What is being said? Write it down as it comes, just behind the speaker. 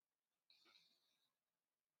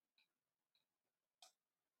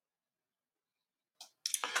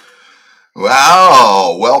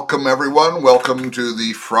Wow, welcome everyone. Welcome to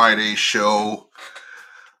the Friday show.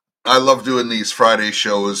 I love doing these Friday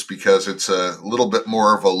shows because it's a little bit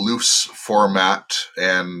more of a loose format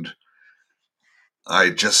and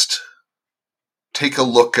I just take a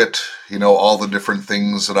look at, all the different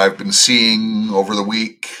things that I've been seeing over the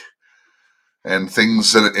week and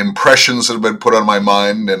impressions that have been put on my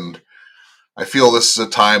mind, and I feel this is a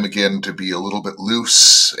time again to be a little bit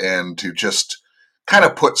loose and to just kind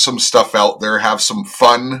of put some stuff out there, have some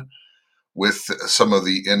fun with some of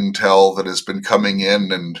the intel that has been coming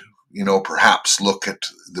in and, perhaps look at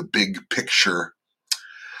the big picture.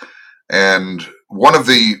 And one of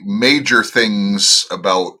the major things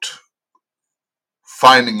about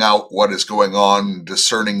finding out what is going on,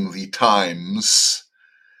 discerning the times,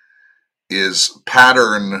 is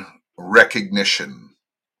pattern recognition.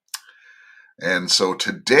 And so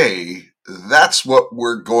today, that's what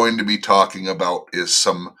we're going to be talking about, is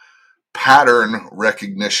some pattern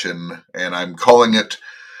recognition, and I'm calling it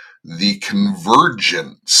the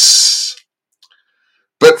Convergence.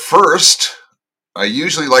 But first, I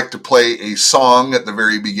usually like to play a song at the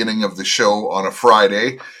very beginning of the show on a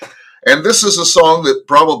Friday, and this is a song that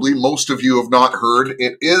probably most of you have not heard.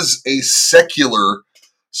 It is a secular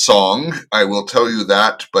song, I will tell you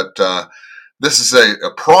that, but this is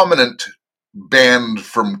a prominent band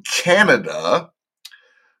from Canada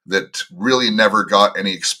that really never got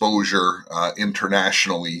any exposure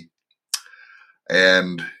internationally.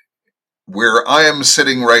 And where I am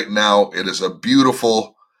sitting right now, it is a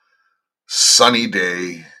beautiful sunny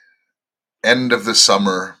day, end of the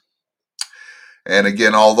summer. And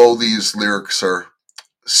again, although these lyrics are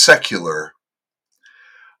secular,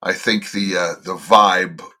 I think the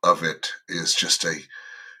vibe of it is just a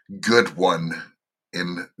good one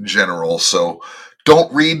in general. So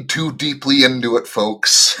don't read too deeply into it,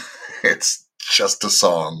 folks. It's just a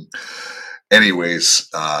song. Anyways,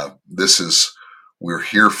 We're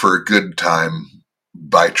Here for a Good Time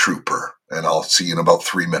by Trooper, and I'll see you in about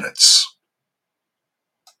 3 minutes.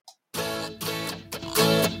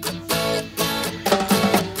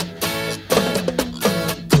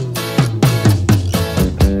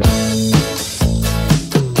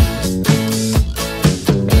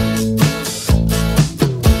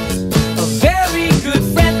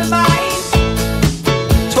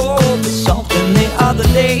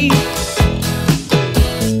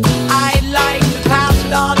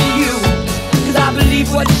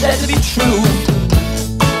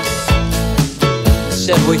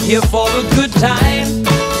 We're here for a good time.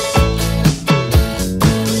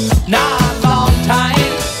 Not a long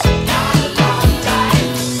time. Not a long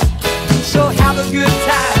time. So have a good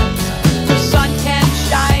time. The sun can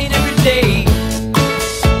shine every day.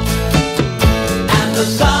 And the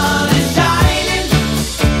sun is shining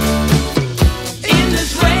in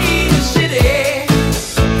this rainy city.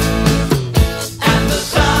 And the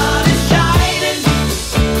sun is shining.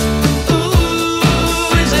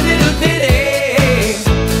 Ooh, isn't it a pity?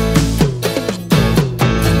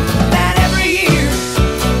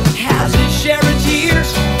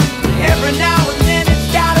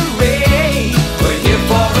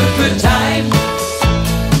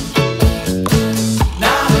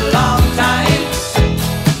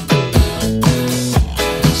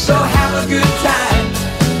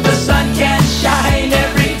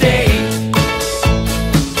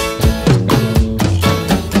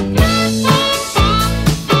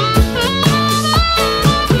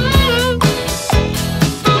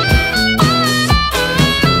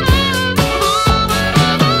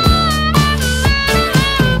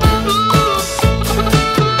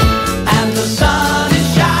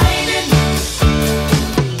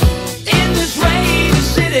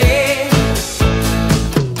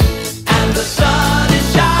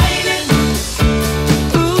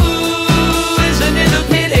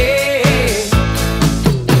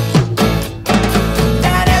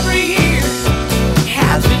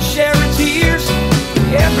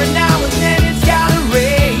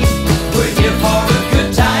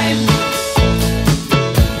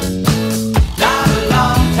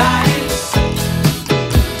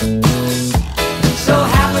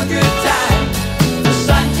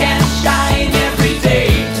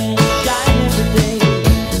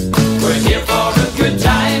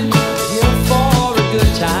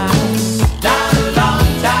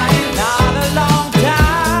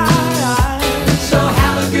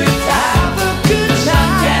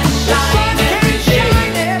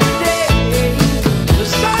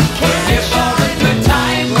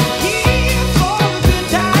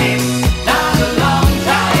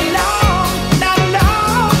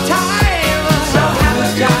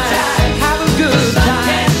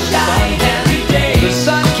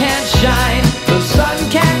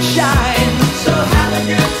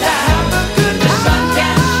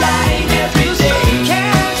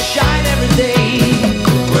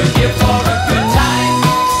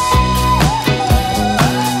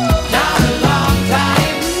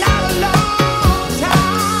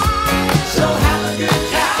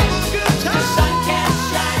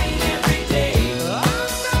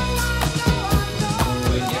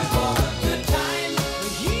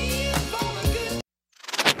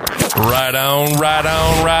 Right on, right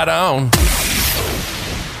on, right on.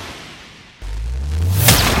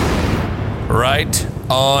 Right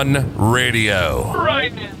on radio.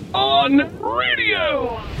 Right on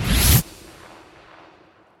radio.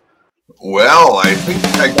 Well, I think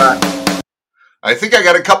I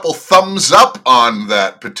got a couple thumbs up on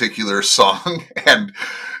that particular song, and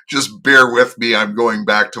just bear with me. I'm going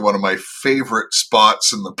back to one of my favorite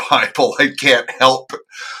spots in the Bible. I can't help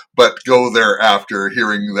but go there after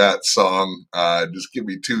hearing that song. Just give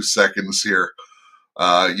me 2 seconds here.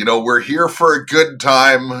 We're here for a good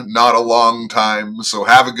time, not a long time. So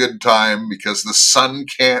have a good time, because the sun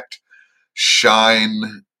can't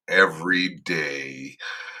shine every day.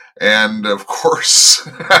 And of course,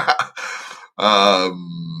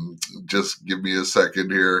 just give me a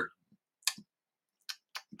second here.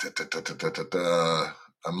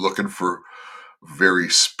 I'm looking for very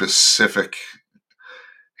specific.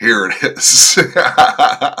 Here it is.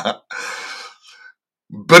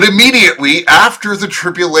 But immediately after the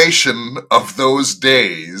tribulation of those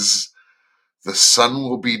days, the sun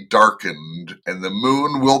will be darkened, and the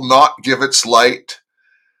moon will not give its light,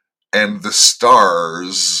 and the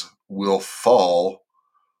stars will fall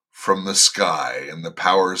from the sky, and the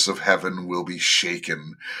powers of heaven will be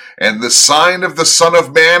shaken, and the sign of the Son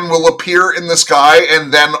of Man will appear in the sky,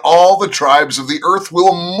 and then all the tribes of the earth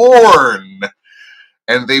will mourn.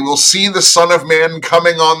 And they will see the Son of Man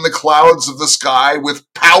coming on the clouds of the sky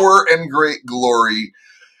with power and great glory.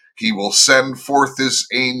 He will send forth his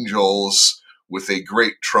angels with a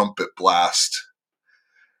great trumpet blast,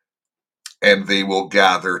 and they will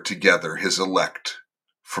gather together his elect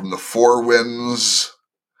from the four winds,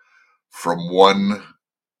 from one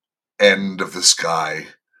end of the sky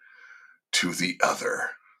to the other.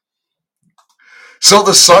 So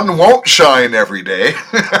the sun won't shine every day.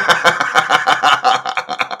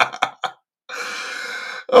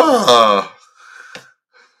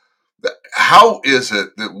 How is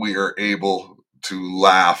it that we are able to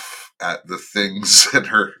laugh at the things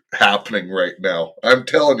that are happening right now? I'm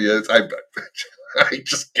telling you, I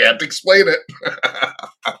just can't explain it.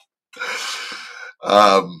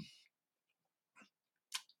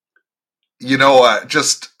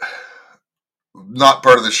 Just not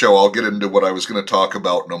part of the show. I'll get into what I was going to talk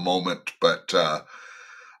about in a moment, but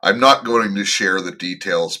I'm not going to share the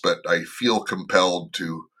details, but I feel compelled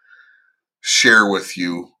to share with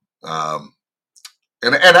you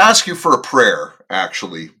and ask you for a prayer,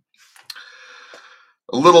 actually.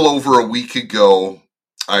 A little over a week ago,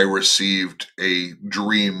 I received a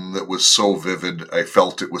dream that was so vivid, I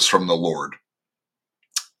felt it was from the Lord.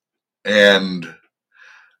 And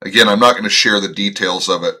again, I'm not going to share the details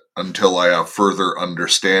of it until I have further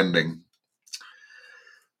understanding.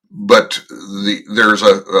 But there's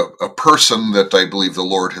a person that I believe the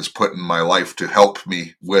Lord has put in my life to help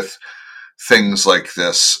me with things like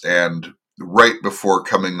this. And right before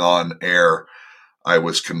coming on air, I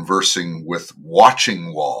was conversing with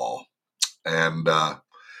Watching Wall. And, I'm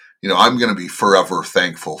going to be forever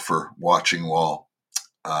thankful for Watching Wall.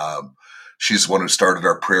 She's the one who started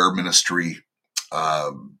our prayer ministry.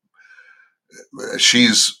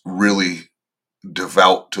 She's really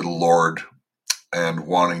devout to the Lord and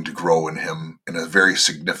wanting to grow in him in a very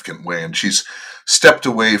significant way. And she's stepped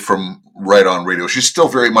away from Right On Radio. She's still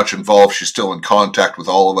very much involved. She's still in contact with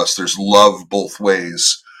all of us. There's love both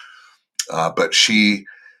ways. But she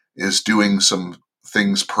is doing some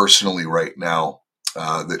things personally right now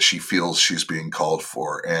that she feels she's being called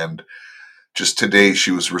for. And just today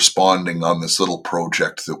she was responding on this little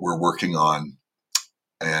project that we're working on.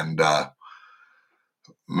 And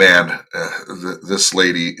this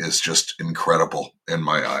lady is just incredible in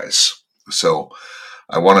my eyes. So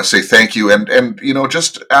I want to say thank you. And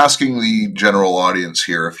just asking the general audience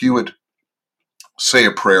here, if you would say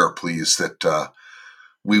a prayer, please, that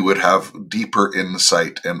we would have deeper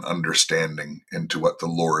insight and understanding into what the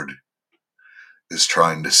Lord is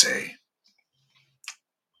trying to say.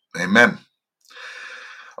 Amen.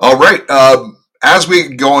 All right. As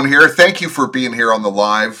we go on here, thank you for being here on the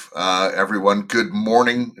live, everyone. Good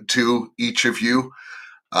morning to each of you.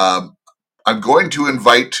 I'm going to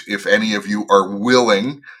invite, if any of you are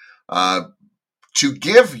willing, to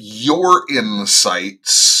give your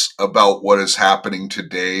insights about what is happening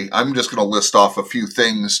today. I'm just going to list off a few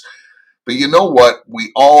things, but you know what?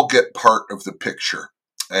 We all get part of the picture,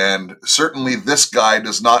 and certainly this guy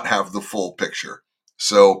does not have the full picture.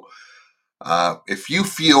 So if you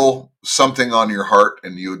feel something on your heart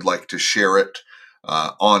and you would like to share it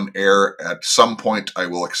on air at some point, I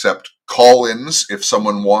will accept call-ins if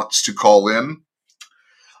someone wants to call in.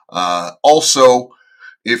 Also,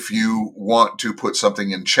 if you want to put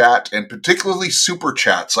something in chat, and particularly super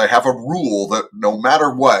chats. I have a rule that no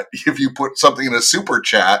matter what, if you put something in a super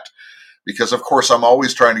chat, because of course I'm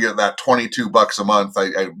always trying to get that $22 a month.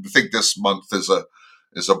 I think this month is a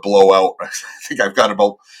blowout. I think I've got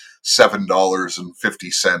about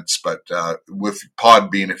 $7.50, but with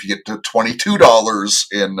Podbean, if you get to $22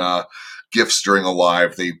 in gifts during a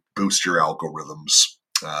live, they boost your algorithms.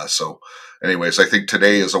 So anyways, I think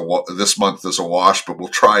this month is a wash, but we'll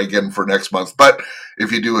try again for next month. But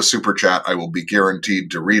if you do a super chat, I will be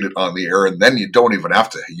guaranteed to read it on the air, and then you don't even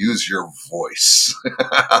have to use your voice.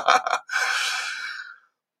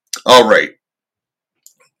 All right.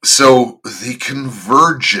 So the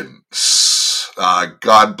Convergence.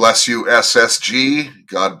 God bless you, SSG.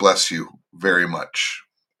 God bless you very much.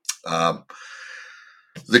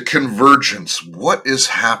 The Convergence. What is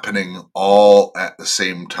happening all at the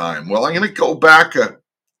same time? Well, I'm going to go back a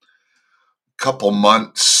couple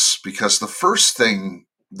months, because the first thing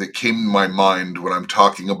that came to my mind when I'm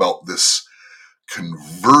talking about this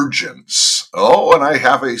Convergence. Oh, and I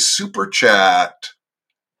have a super chat.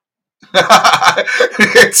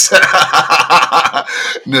 It's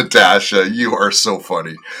Natasha, you are so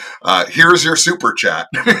funny. Here's your super chat.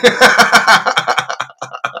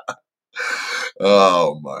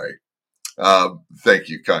 Oh my. Thank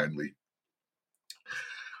you kindly.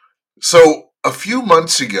 So a few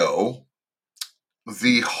months ago,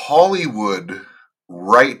 the Hollywood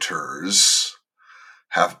writers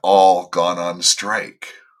have all gone on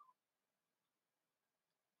strike.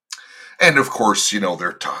 And of course,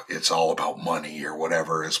 it's all about money or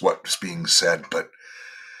whatever is what's being said. But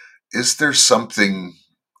is there something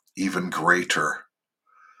even greater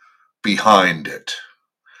behind it?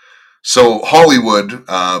 So Hollywood,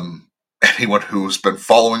 anyone who's been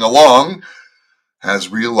following along, has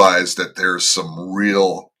realized that there's some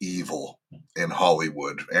real evil in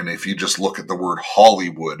Hollywood. And if you just look at the word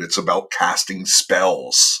Hollywood, it's about casting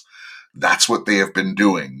spells. That's what they have been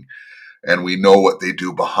doing. And we know what they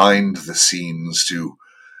do behind the scenes to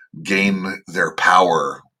gain their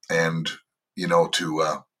power and,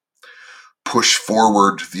 to push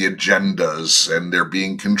forward the agendas. And they're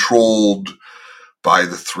being controlled by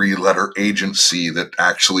the three-letter agency that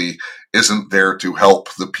actually isn't there to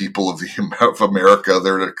help the people of America.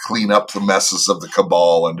 They're to clean up the messes of the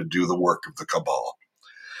cabal and to do the work of the cabal.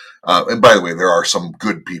 And by the way, there are some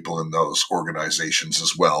good people in those organizations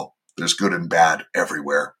as well. There's good and bad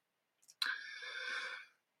everywhere.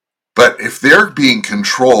 But if they're being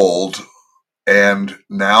controlled, and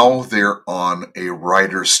now they're on a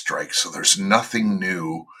writer's strike, so there's nothing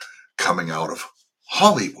new coming out of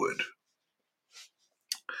Hollywood.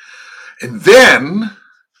 And then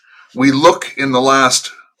we look in the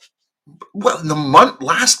last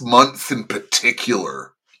month in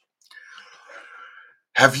particular.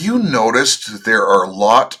 Have you noticed that there are a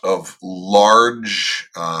lot of large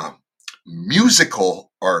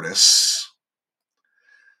musical artists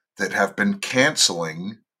that have been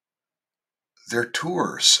canceling their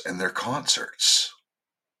tours and their concerts?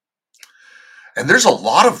 And there's a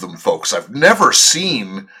lot of them, folks. I've never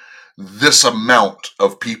seen this amount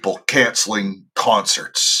of people canceling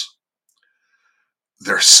concerts.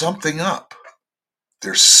 There's something up.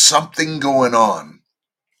 There's something going on.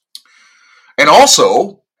 And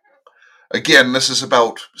also, again, this is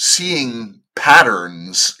about seeing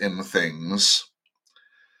patterns in things.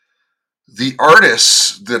 The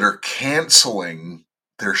artists that are canceling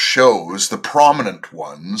their shows, the prominent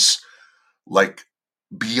ones, like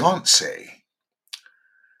Beyonce,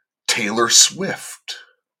 Taylor Swift,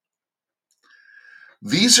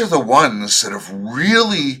 these are the ones that have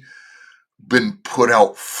really been put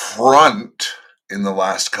out front in the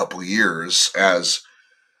last couple of years as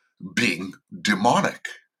being demonic.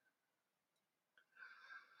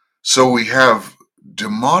 So we have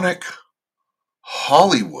demonic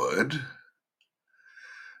Hollywood,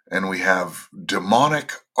 and we have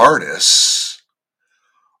demonic artists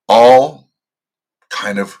all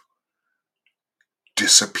kind of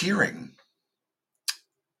disappearing.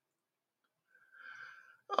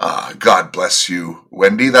 God bless you,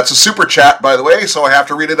 Wendy. That's a super chat, by the way, so I have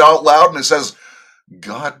to read it out loud, and it says,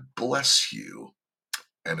 God bless you.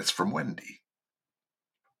 And it's from Wendy.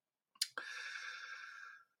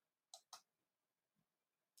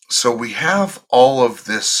 So we have all of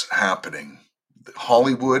this happening.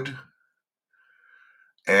 Hollywood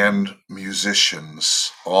and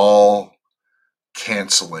musicians all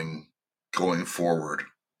canceling going forward.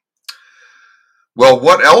 Well,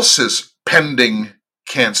 what else is pending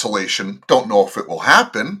cancellation? Don't know if it will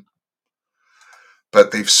happen,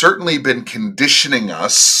 but they've certainly been conditioning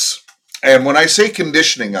us. And when I say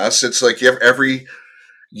conditioning us, it's like every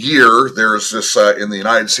year, there's this, in the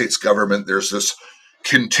United States government, there's this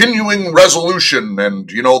continuing resolution, and,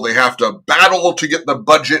 they have to battle to get the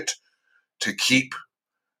budget to keep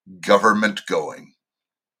government going.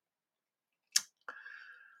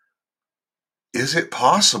 Is it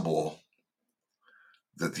possible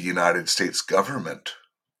that the United States government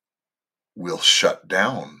will shut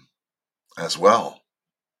down as well?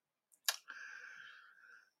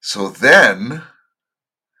 So then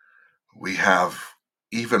we have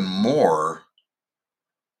even more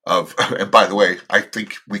of, and by the way, I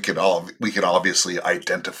think we could obviously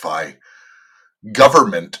identify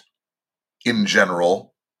government in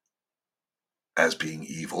general as being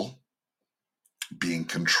evil, being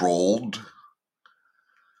controlled.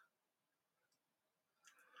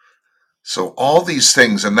 So all these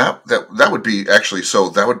things, and that would be actually, so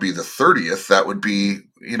that would be the 30th. That would be,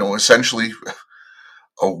 essentially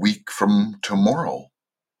a week from tomorrow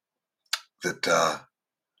that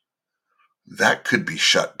that could be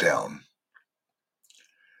shut down.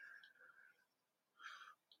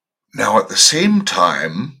 Now, at the same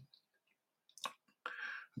time,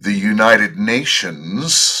 the United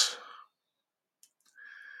Nations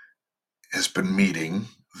has been meeting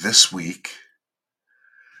this week.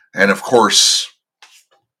 And of course,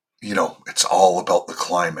 it's all about the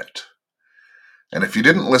climate. And if you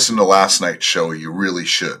didn't listen to last night's show, you really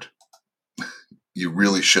should. You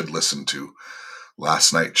really should listen to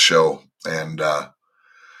last night's show and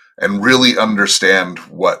really understand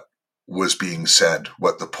what was being said,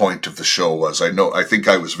 what the point of the show was. I think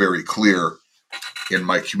I was very clear in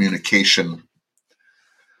my communication.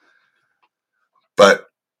 But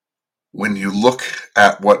when you look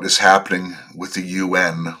at what is happening with the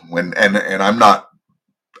UN, and I'm not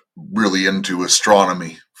really into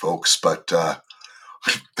astronomy, folks, but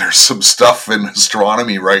there's some stuff in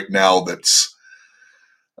astronomy right now that's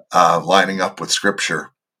lining up with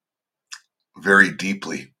Scripture very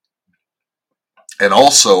deeply. And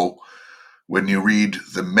also, when you read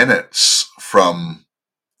the minutes from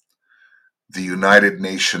the United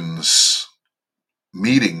Nations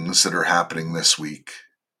meetings that are happening this week,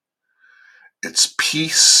 it's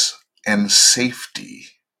peace and safety.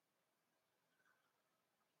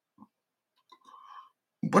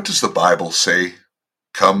 What does the Bible say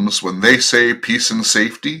comes when they say peace and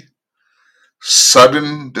safety?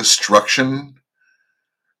 Sudden destruction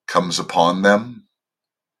comes upon them.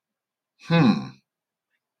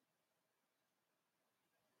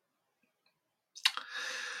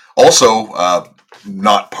 Also,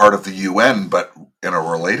 not part of the UN, but in a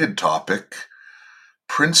related topic,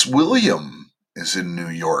 Prince William is in New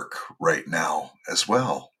York right now as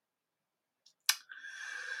well.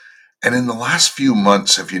 And in the last few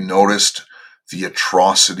months, have you noticed the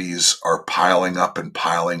atrocities are piling up and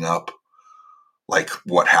piling up, like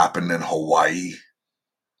what happened in Hawaii?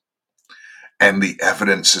 And the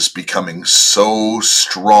evidence is becoming so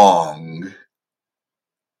strong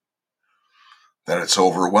that it's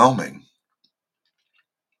overwhelming.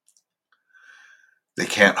 They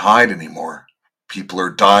can't hide anymore. People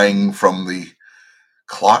are dying from the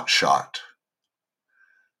clot shot.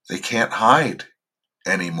 They can't hide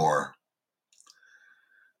anymore.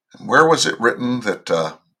 And where was it written that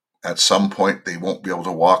at some point they won't be able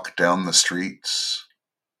to walk down the streets?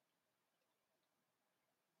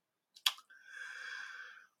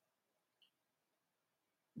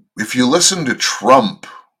 If you listen to Trump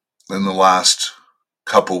in the last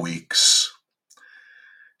couple weeks,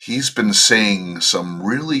 he's been saying some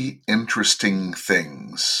really interesting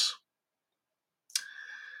things.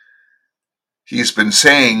 He's been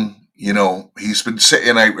saying, and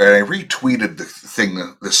I retweeted the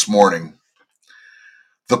thing this morning,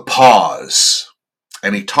 the pause.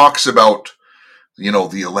 And he talks about,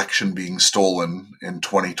 the election being stolen in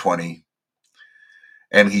 2020.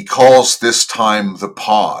 And he calls this time the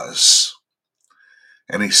pause.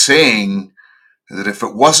 And he's saying that if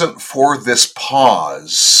it wasn't for this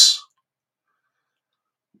pause,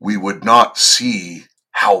 we would not see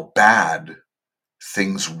how bad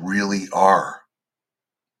things really are.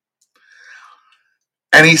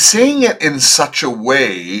 And he's saying it in such a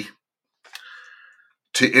way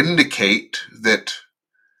to indicate that,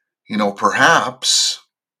 perhaps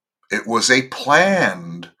it was a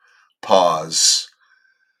planned pause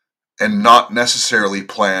and not necessarily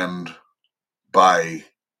planned by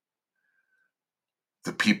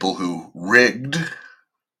the people who rigged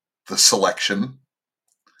the selection,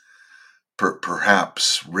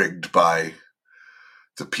 perhaps rigged by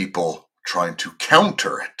the people trying to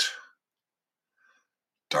counter it.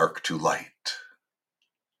 Dark to light.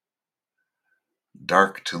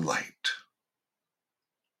 Dark to light.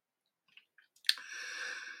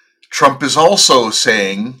 Trump is also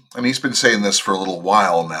saying, and he's been saying this for a little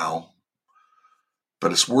while now,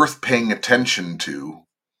 but it's worth paying attention to.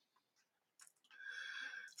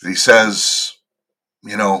 He says,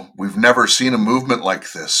 we've never seen a movement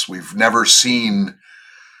like this. We've never seen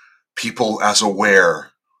people as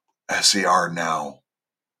aware as they are now.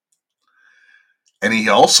 And he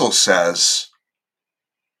also says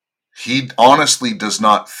he honestly does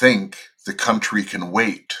not think the country can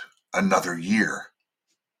wait another year.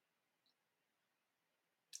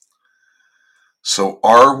 So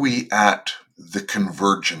are we at the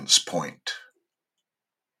convergence point?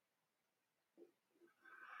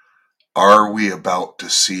 Are we about to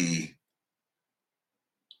see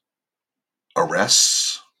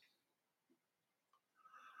arrests?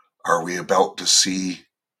 Are we about to see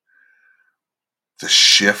the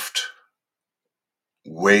shift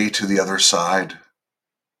way to the other side?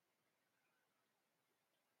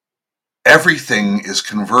 Everything is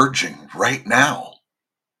converging right now.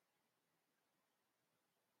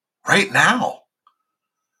 Right now.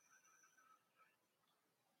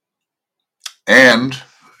 And,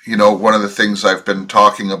 one of the things I've been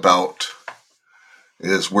talking about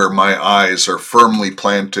is where my eyes are firmly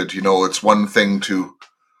planted. It's one thing to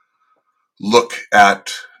look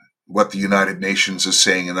at what the United Nations is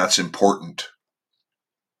saying, and that's important.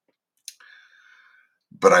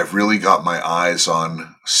 But I've really got my eyes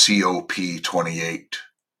on COP28,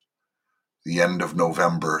 the end of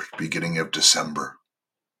November, beginning of December.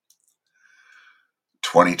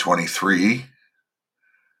 2023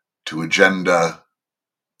 to Agenda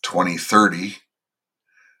 2030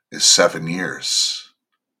 is 7 years.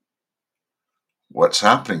 What's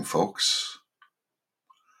happening, folks?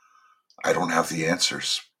 I don't have the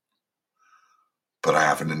answers, but I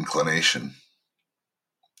have an inclination.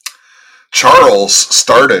 Charles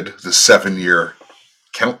started the 7-year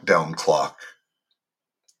countdown clock.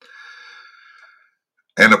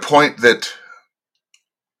 And a point that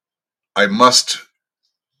I must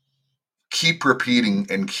keep repeating,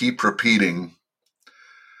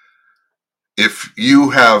 if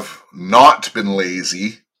you have not been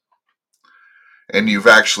lazy and you've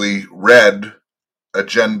actually read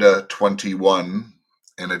Agenda 21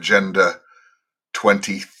 and Agenda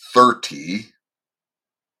 2030,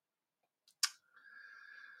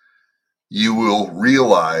 you will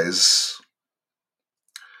realize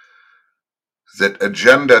that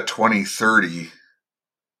Agenda 2030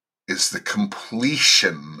 is the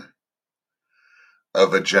completion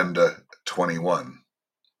of Agenda 21.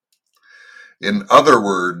 In other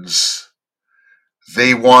words,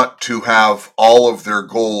 they want to have all of their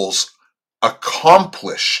goals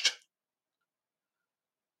accomplished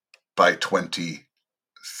by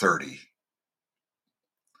 2030.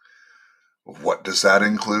 What does that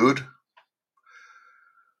include?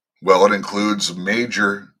 Well, it includes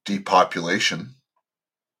major depopulation.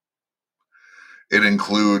 It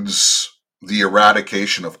includes the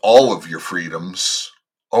eradication of all of your freedoms.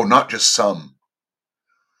 Oh, not just some.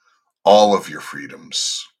 All of your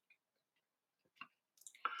freedoms.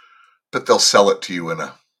 But they'll sell it to you in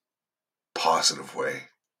a positive way.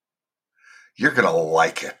 You're going to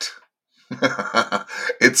like it.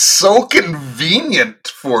 It's so convenient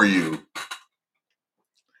for you.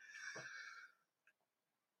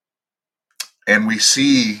 And we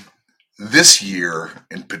see this year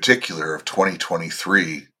in particular of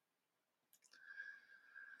 2023,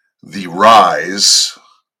 the rise,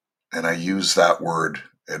 and I use that word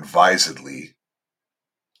advisedly,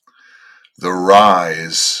 the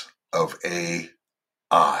rise of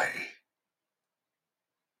AI.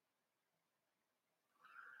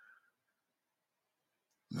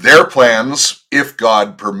 Their plans, if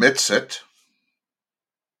God permits it,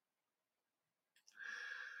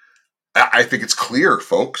 I think it's clear,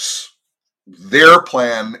 folks. Their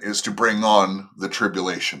plan is to bring on the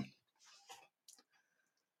tribulation.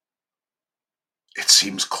 It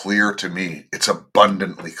seems clear to me. It's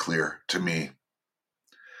abundantly clear to me.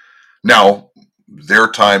 Now, their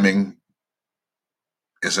timing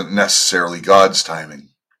isn't necessarily God's timing.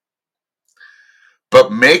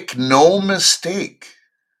 But make no mistake,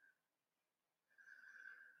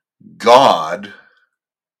 God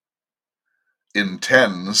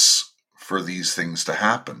intends for these things to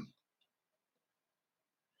happen.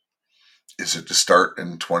 Is it to start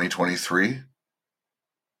in 2023?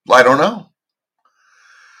 I don't know.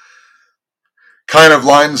 Kind of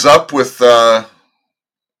lines up with, there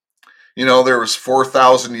was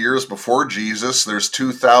 4,000 years before Jesus. There's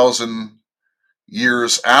 2,000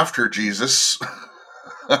 years after Jesus.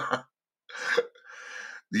 The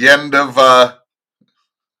end of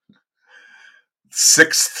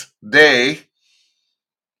sixth day.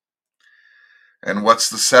 And what's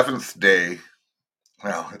the seventh day?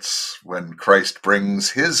 Well, it's when Christ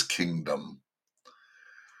brings his kingdom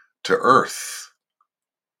to earth.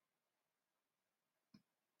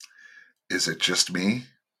 Is it just me?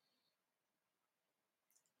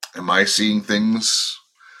 Am I seeing things?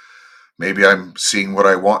 Maybe I'm seeing what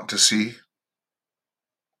I want to see.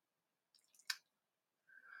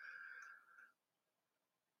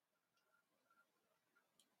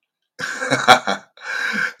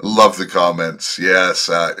 Love the comments. Yes,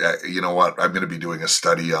 you know what? I'm going to be doing a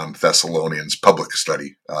study on Thessalonians, public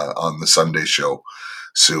study, on the Sunday show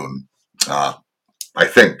soon. I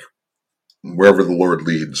think, wherever the Lord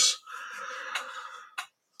leads.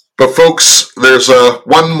 But folks, there's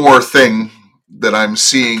one more thing that I'm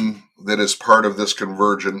seeing that is part of this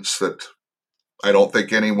convergence that I don't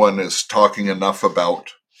think anyone is talking enough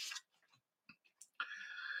about.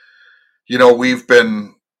 You know, we've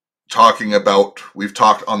talked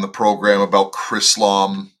on the program about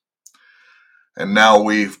Chrislam, and now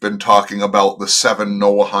we've been talking about the 7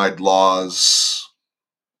 Noahide laws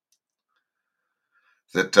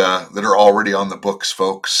that are already on the books,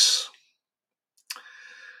 folks.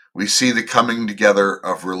 We see the coming together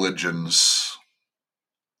of religions.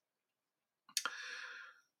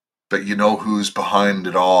 But you know who's behind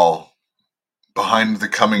it all? Behind the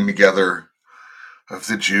coming together of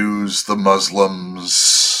the Jews, the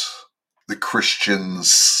Muslims, the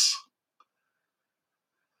Christians.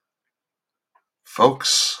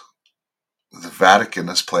 Folks, the Vatican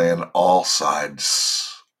is playing all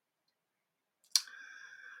sides.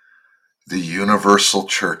 The universal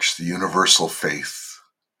church, the universal faith.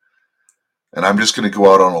 And I'm just going to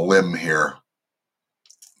go out on a limb here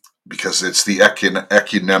because it's the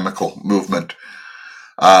ecumenical movement.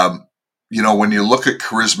 You know, when you look at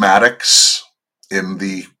charismatics in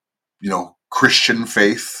the, Christian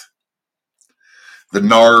faith, the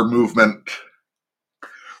NAR movement,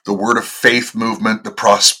 the Word of Faith movement, the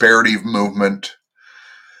prosperity movement,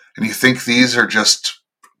 and you think these are just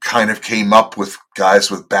kind of came up with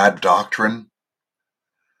guys with bad doctrine?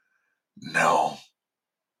 No.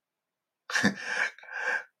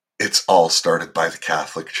 It's all started by the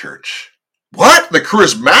Catholic Church. What? The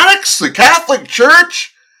charismatics? The Catholic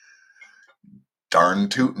Church? Darn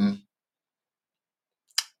tootin'.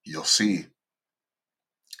 You'll see.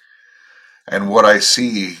 And what I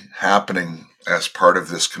see happening as part of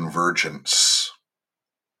this convergence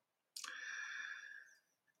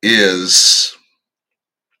is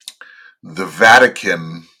the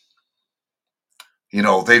Vatican,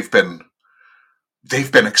 they've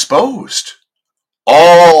been exposed.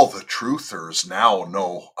 All the truthers now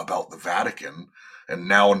know about the Vatican and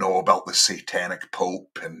now know about the satanic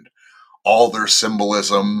Pope and all their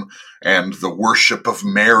symbolism and the worship of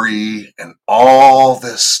Mary and all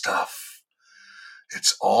this stuff.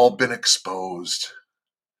 It's all been exposed.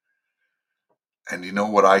 And you know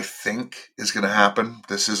what I think is going to happen?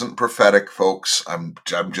 This isn't prophetic, folks. I'm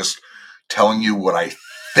just telling you what I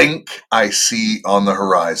think I see on the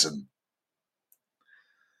horizon.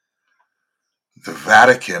 The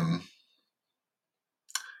Vatican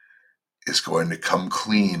is going to come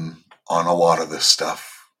clean on a lot of this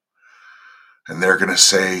stuff. And they're going to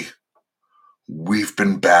say, we've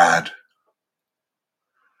been bad.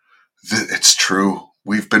 It's true.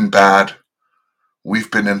 We've been bad. We've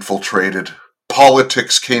been infiltrated.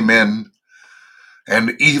 Politics came in,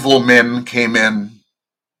 and evil men came in,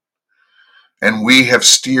 and we have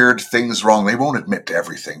steered things wrong. They won't admit to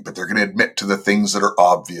everything, but they're going to admit to the things that are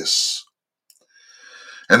obvious.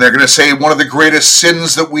 And they're going to say one of the greatest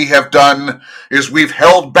sins that we have done is we've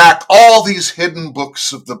held back all these hidden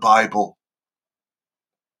books of the Bible.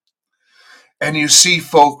 And you see,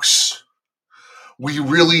 folks, we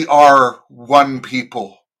really are one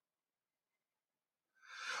people.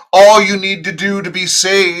 All you need to do to be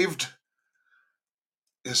saved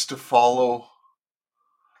is to follow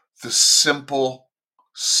the simple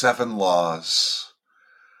 7 laws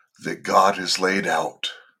that God has laid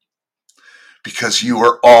out. Because you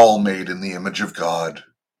are all made in the image of God.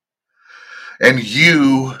 And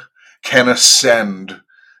you can ascend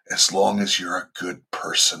as long as you're a good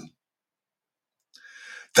person.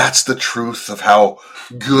 That's the truth of how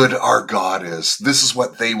good our God is. This is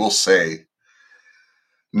what they will say.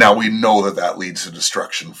 Now we know that leads to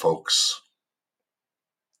destruction, folks.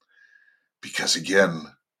 Because again,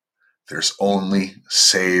 there's only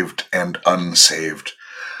saved and unsaved.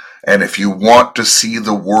 And if you want to see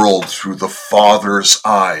the world through the Father's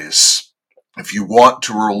eyes, if you want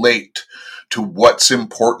to relate to what's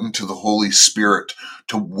important to the Holy Spirit,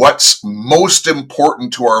 to what's most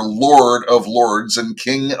important to our Lord of Lords and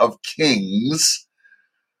King of Kings,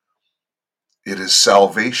 it is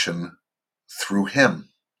salvation through him.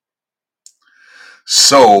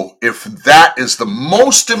 So if that is the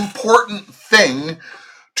most important thing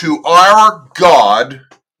to our God,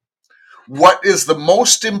 what is the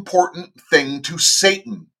most important thing to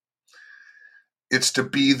Satan? It's to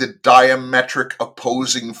be the diametric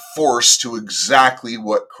opposing force to exactly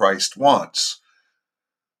what Christ wants.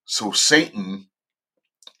 So Satan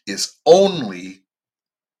is only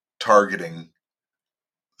targeting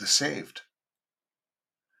the saved.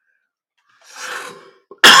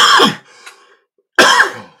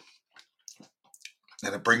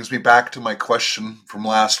 And it brings me back to my question from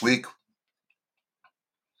last week.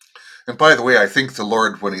 And by the way, I think the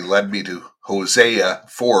Lord, when he led me to Hosea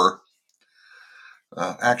 4,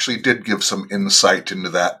 actually did give some insight into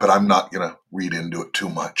that, but I'm not going to read into it too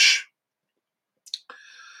much.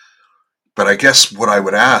 But I guess what I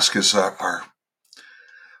would ask is, are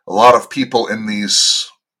a lot of people in these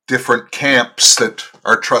different camps that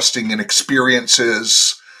are trusting in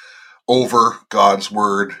experiences over God's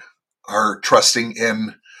word, are trusting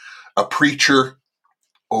in a preacher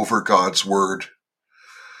over God's word,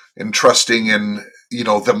 and trusting in,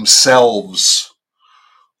 themselves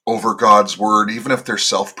over God's word, even if they're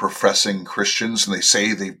self-professing Christians and they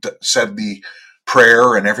say they've said the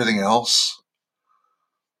prayer and everything else.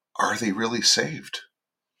 Are they really saved?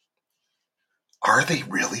 Are they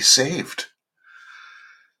really saved?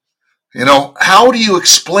 How do you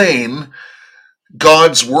explain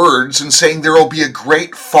God's words and saying there will be a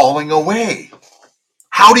great falling away?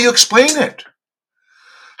 How do you explain it?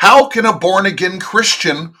 How can a born-again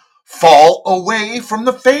Christian fall away from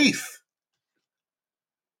the faith?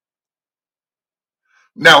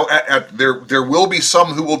 Now, there will be some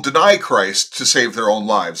who will deny Christ to save their own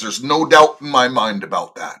lives. There's no doubt in my mind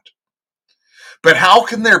about that. But how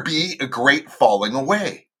can there be a great falling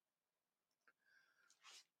away?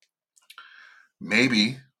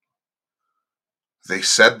 Maybe they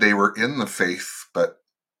said they were in the faith, but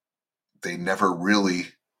they never really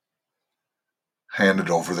handed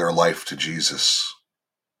over their life to Jesus.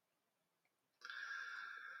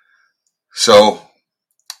 So,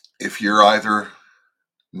 if you're either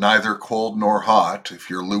neither cold nor hot, if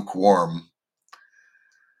you're lukewarm,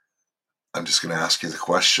 I'm just going to ask you the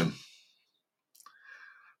question.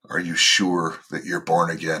 Are you sure that you're born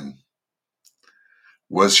again?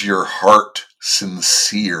 Was your heart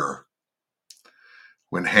sincere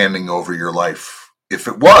when handing over your life? If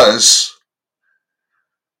it was,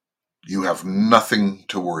 you have nothing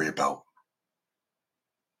to worry about.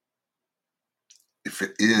 If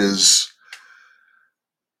it is,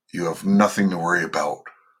 you have nothing to worry about.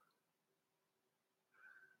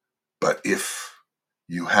 But if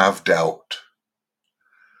you have doubt,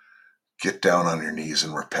 get down on your knees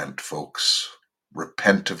and repent, folks.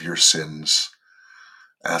 Repent of your sins.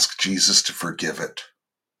 Ask Jesus to forgive it.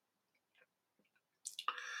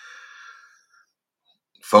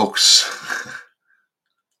 Folks,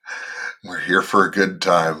 we're here for a good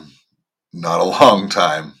time, not a long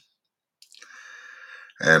time.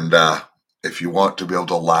 And if you want to be able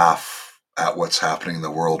to laugh at what's happening in the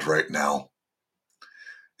world right now,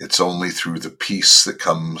 it's only through the peace that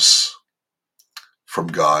comes from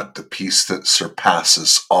God, the peace that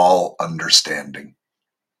surpasses all understanding.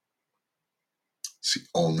 It's the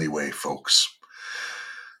only way, folks.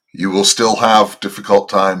 You will still have difficult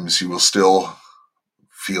times. You will still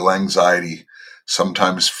feel anxiety.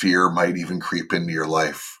 Sometimes fear might even creep into your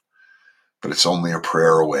life. But it's only a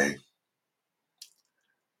prayer away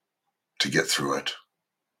to get through it.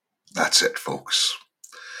 That's it, folks.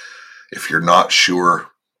 If you're not sure,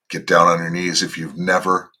 get down on your knees. If you've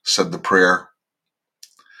never said the prayer,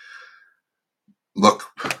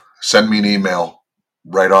 look, send me an email,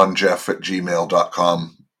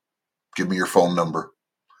 writeonjeff@gmail.com. Give me your phone number.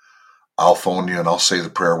 I'll phone you and I'll say the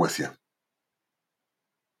prayer with you.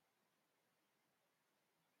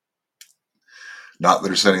 Not that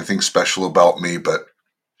there's anything special about me, but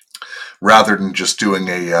rather than just doing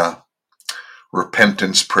a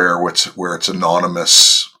repentance prayer where it's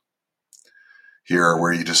anonymous here,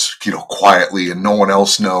 where you just, quietly and no one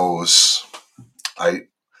else knows,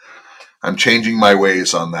 I'm changing my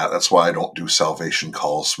ways on that. That's why I don't do salvation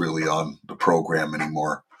calls really on the program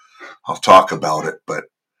anymore. I'll talk about it, but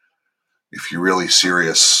if you're really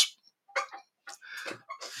serious,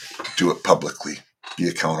 do it publicly. Be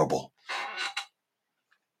accountable.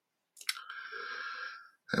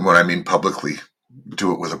 And when I mean publicly,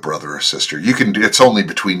 do it with a brother or sister. It's only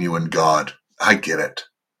between you and God. I get it.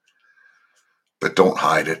 But don't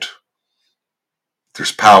hide it.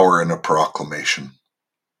 There's power in a proclamation.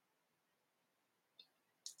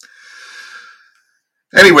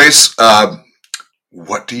 Anyways,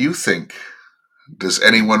 what do you think? Does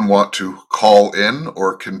anyone want to call in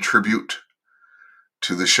or contribute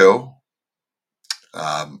to the show?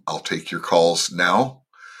 I'll take your calls now.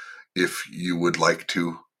 If you would like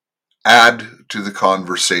to add to the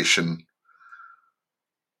conversation,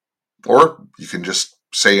 or you can just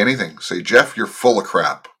say anything. Say, Jeff, you're full of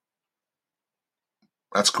crap.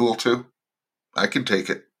 That's cool too. I can take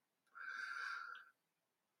it.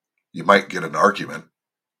 You might get an argument.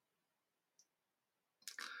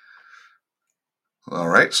 All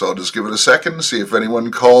right, so I'll just give it a second, see if anyone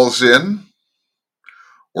calls in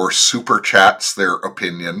or super chats their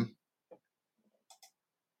opinion.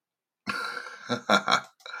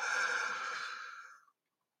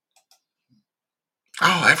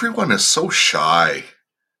 Oh, everyone is so shy.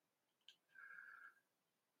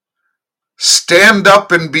 Stand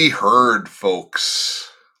up and be heard, folks.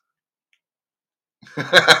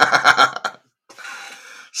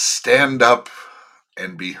 Stand up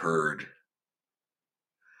and be heard.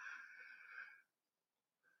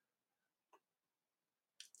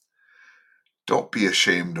 Don't be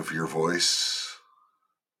ashamed of your voice.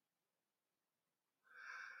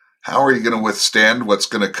 How are you going to withstand what's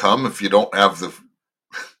going to come if you don't have the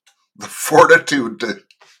fortitude to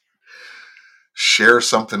share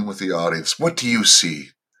something with the audience? What do you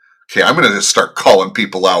see? Okay, I'm going to just start calling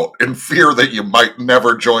people out in fear that you might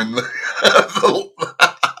never join the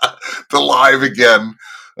live again.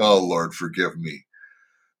 Oh, Lord, forgive me.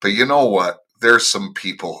 But you know what? There's some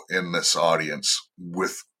people in this audience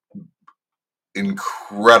with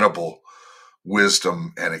incredible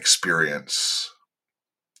wisdom and experience.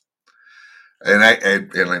 And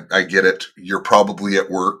I get it. You're probably at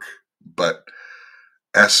work, but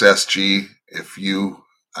SSG,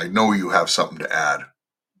 I know you have something to add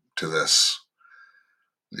to this.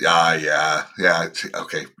 Yeah.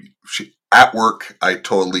 Okay. At work, I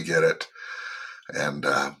totally get it. And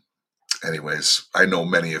anyways, I know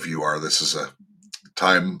many of you are. This is a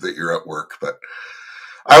time that you're at work, but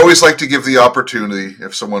I always like to give the opportunity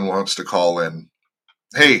if someone wants to call in.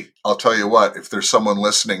 Hey, I'll tell you what, if there's someone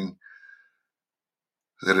listening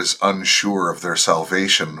that is unsure of their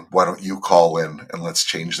salvation, why don't you call in and let's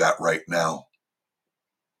change that right now?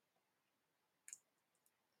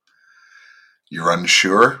 You're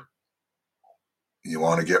unsure? You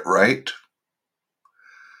want to get right?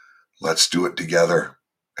 Let's do it together.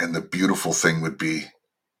 And the beautiful thing would be,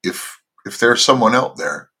 if there's someone out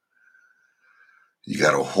there, you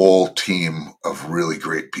got a whole team of really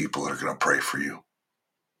great people that are going to pray for you.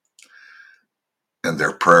 And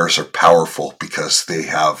their prayers are powerful because they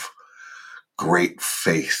have great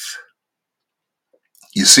faith.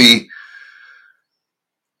 You see,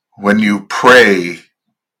 when you pray,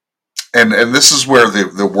 and this is where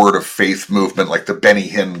the word of faith movement, like the Benny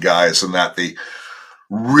Hinn guys and that, they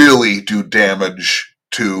really do damage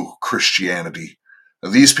to Christianity.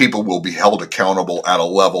 These people will be held accountable at a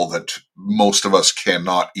level that most of us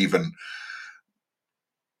cannot even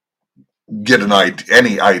get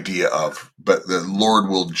any idea of. But the Lord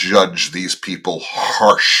will judge these people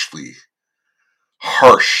harshly.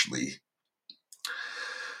 Harshly.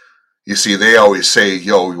 You see, they always say,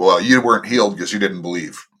 well, you weren't healed because you didn't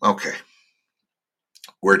believe. Okay.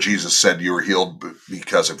 Where Jesus said you were healed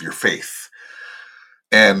because of your faith.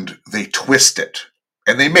 And they twist it.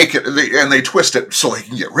 And they make it, and they twist it so they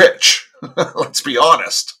can get rich. Let's be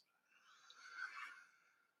honest.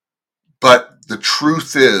 But the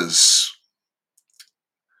truth is,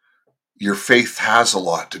 your faith has a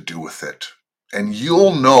lot to do with it. And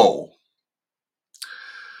you'll know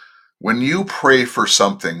when you pray for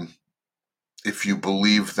something if you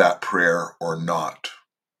believe that prayer or not.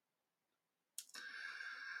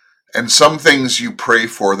 And some things you pray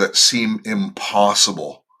for that seem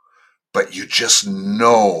impossible, but you just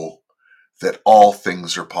know that all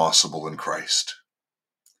things are possible in Christ.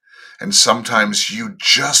 And sometimes you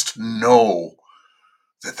just know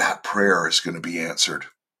that prayer is going to be answered.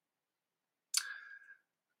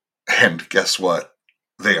 And guess what?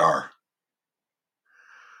 They are.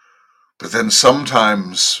 But then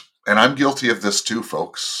sometimes, and I'm guilty of this too,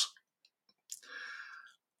 folks,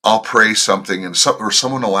 I'll pray something or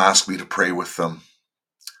someone will ask me to pray with them.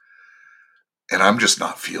 And I'm just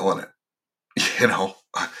not feeling it. You know,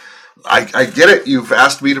 I get it. You've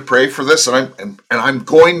asked me to pray for this, and I'm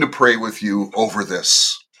going to pray with you over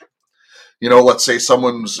this. You know, let's say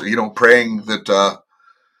someone's, praying that,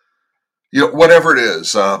 whatever it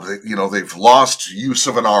is, they've lost use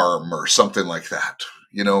of an arm or something like that,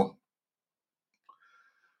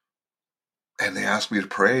 and they ask me to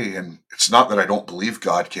pray. And it's not that I don't believe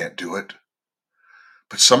God can't do it,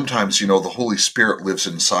 but sometimes, the Holy Spirit lives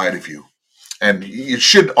inside of you, and you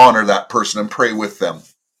should honor that person and pray with them.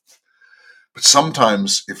 But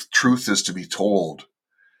sometimes, if truth is to be told,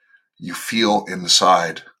 you feel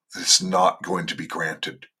inside that it's not going to be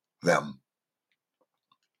granted them.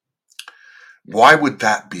 Why would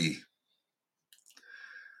that be?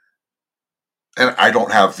 And I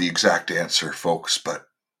don't have the exact answer, folks, but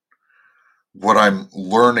what I'm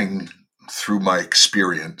learning through my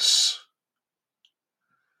experience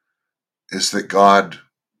is that God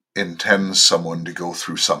intends someone to go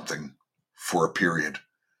through something for a period,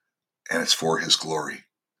 and it's for His glory.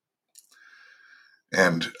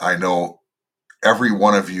 And I know every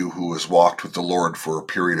one of you who has walked with the Lord for a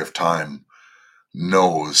period of time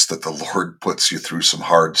knows that the Lord puts you through some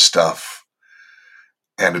hard stuff.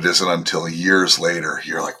 And it isn't until years later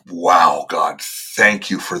you're like, wow, God, thank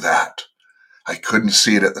you for that. I couldn't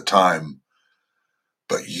see it at the time,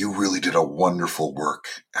 but you really did a wonderful work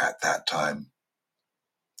at that time.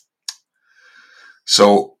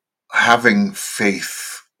 So having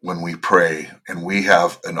faith when we pray, and we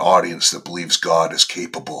have an audience that believes God is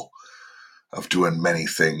capable of doing many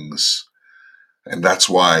things. And that's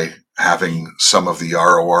why having some of the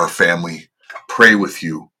ROR family pray with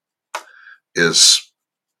you is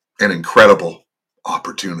an incredible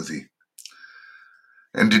opportunity.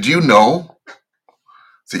 And did you know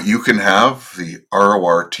that you can have the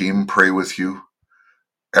ROR team pray with you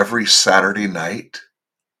every Saturday night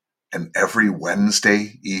and every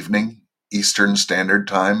Wednesday evening, Eastern Standard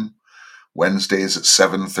Time, Wednesdays at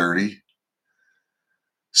 7:30,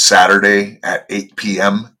 Saturday at 8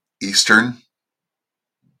 p.m. Eastern?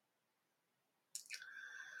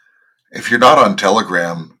 If you're not on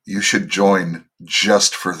Telegram, you should join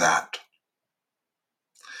just for that.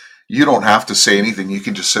 You don't have to say anything. You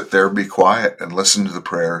can just sit there and be quiet and listen to the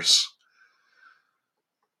prayers.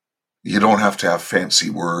 You don't have to have fancy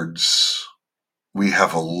words. We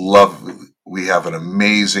have an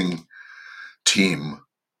amazing team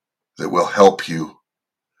that will help you,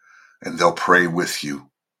 and they'll pray with you.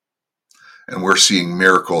 And we're seeing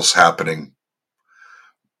miracles happening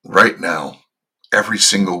right now. Every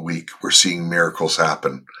single week, we're seeing miracles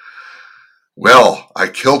happen. Well, I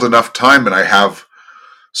killed enough time and I have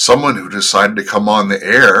someone who decided to come on the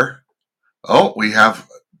air. Oh, we have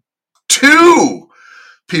 2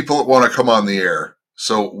 people that want to come on the air.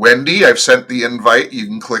 So Wendy, I've sent the invite. You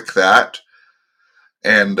can click that.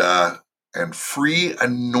 And Free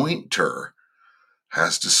Anointer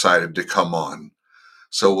has decided to come on.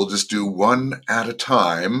 So we'll just do one at a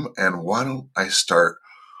time. And why don't I start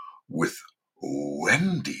with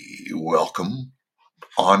Wendy? Welcome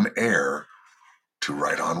on air to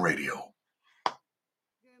Right On Radio.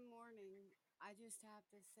 Good morning. I just have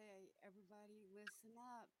to say, everybody listen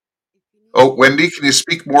up. If you need Oh, Wendy, can you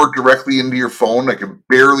speak more directly into your phone? I can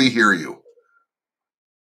barely hear you.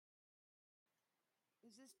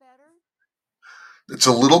 Is this better? It's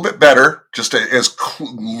a little bit better, just as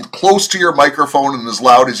close to your microphone and as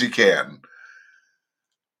loud as you can.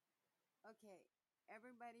 Okay.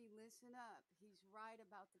 Everybody listen up. He's right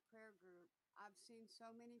about the prayer group. I've seen so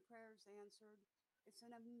many prayers answered. It's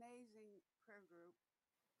an amazing prayer group.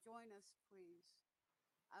 Join us, please.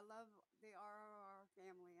 I love the RRR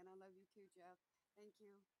family, and I love you too, Jeff. Thank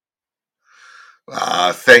you.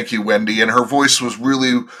 Thank you, Wendy. And her voice was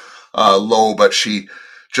really low, but she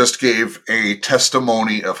just gave a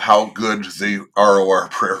testimony of how good the ROR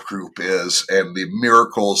prayer group is and the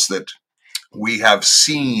miracles that we have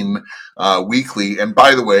seen weekly. And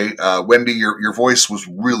by the way, Wendy, your voice was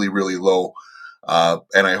really, really low.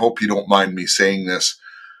 And I hope you don't mind me saying this,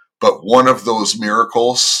 but one of those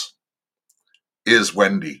miracles is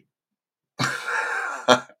Wendy.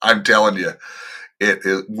 I'm telling you,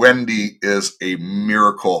 Wendy is a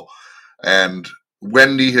miracle. And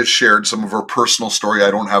Wendy has shared some of her personal story. I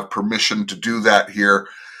don't have permission to do that here.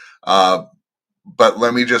 But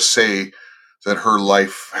let me just say that her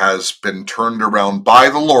life has been turned around by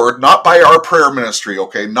the Lord, not by our prayer ministry,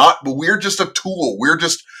 okay? But we're just a tool. We're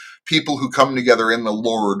just people who come together in the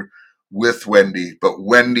Lord with Wendy. But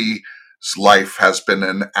Wendy's life has been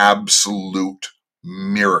an absolute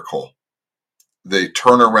miracle. The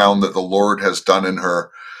turnaround that the Lord has done in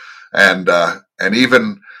her, and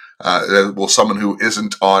even someone who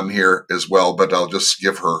isn't on here as well, but I'll just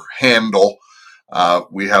give her handle.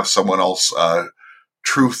 We have someone else,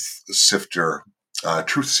 Truth Sifter,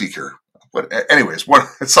 Truth Seeker. But anyways,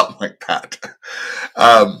 something like that.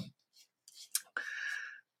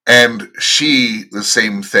 And she, the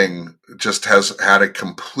same thing, just has had a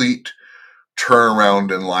complete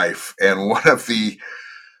turnaround in life. And one of the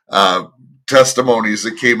testimonies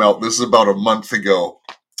that came out, this is about a month ago.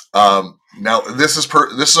 Now, this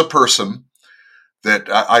is a person that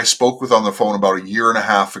I spoke with on the phone about a year and a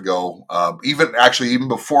half ago. Even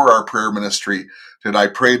before our prayer ministry, that I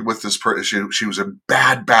prayed with this person. She was in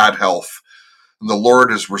bad health, and the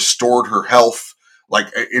Lord has restored her health like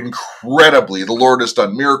incredibly. The Lord has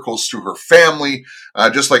done miracles through her family,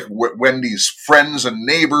 just like Wendy's friends and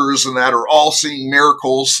neighbors and that are all seeing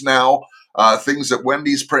miracles now. Things that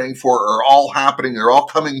Wendy's praying for are all happening. They're all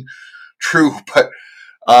coming true. But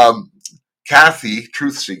um, Kathy,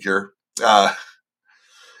 Truth Seeker,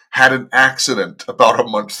 had an accident about a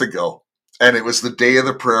month ago, and it was the day of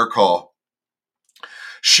the prayer call.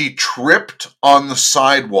 She tripped on the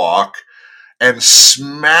sidewalk and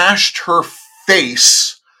smashed her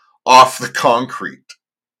face off the concrete.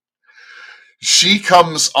 She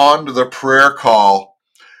comes onto the prayer call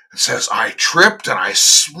and says, I tripped and I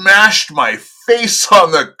smashed my face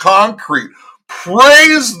on the concrete.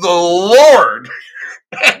 Praise the Lord.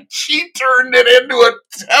 And she turned it into a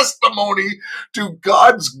testimony to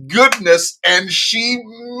God's goodness, and she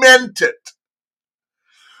meant it.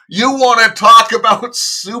 You want to talk about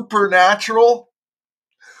supernatural?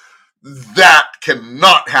 That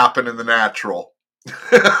cannot happen in the natural.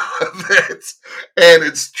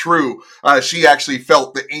 It's true. She actually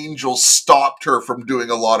felt the angels stopped her from doing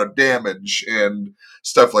a lot of damage and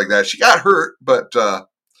stuff like that. She got hurt, but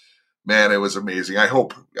man, it was amazing.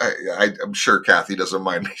 I'm sure Kathy doesn't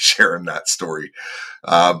mind me sharing that story.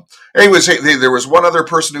 Anyways, hey, there was one other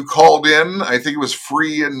person who called in. I think it was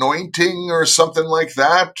Free Anointing or something like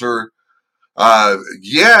that. Or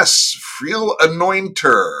yes, Free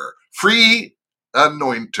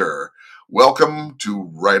Anointer. Welcome to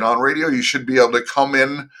Right On Radio. You should be able to come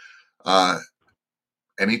in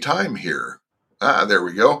anytime here. There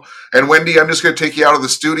we go. And Wendy, I'm just going to take you out of the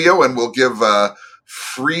studio, and we'll give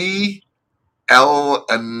Free L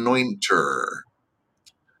Anointer.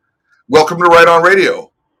 Welcome to Right On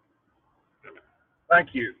Radio.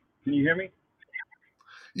 Thank you. Can you hear me?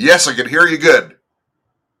 Yes, I can hear you good.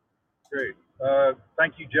 Great.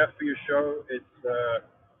 Thank you, Jeff, for your show.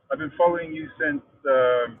 I've been following you since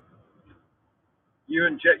you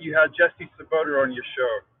had Jesse Saboter on your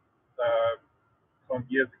show some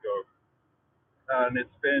years ago, and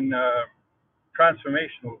it's been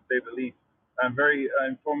transformational, to say the least, and very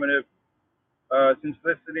informative. Since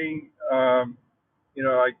listening, I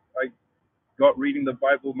got reading the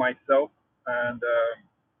Bible myself, and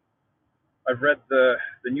I've read the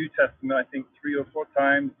New Testament, I think, 3 or 4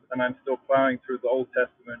 times, and I'm still plowing through the Old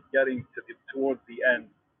Testament, getting towards the end.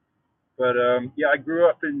 But yeah, I grew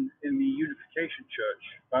up in the Unification Church,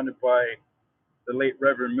 founded by the late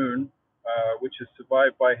Reverend Moon, which is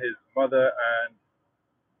survived by his mother and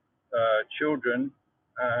children.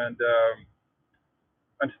 And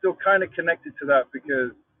I'm still kind of connected to that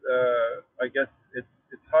because I guess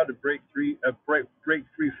it's hard to break free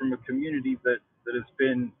from a community that has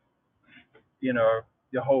been, your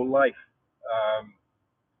whole life. Um,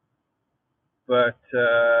 but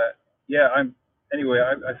yeah, I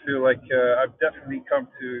feel like I've definitely come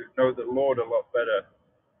to know the Lord a lot better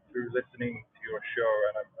through listening to your show,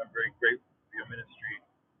 and I'm very grateful for your ministry.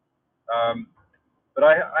 But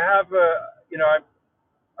I have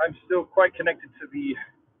I'm still quite connected to the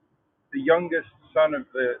youngest son of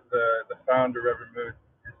the founder, Reverend Moon.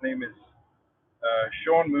 His name is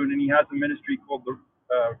Sean Moon, and he has a ministry called the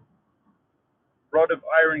Rod of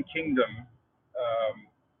Iron Kingdom.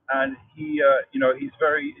 And he's a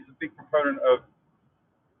big proponent of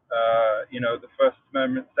the First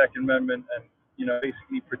Amendment, Second Amendment, and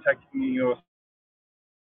basically protecting yourself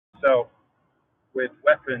with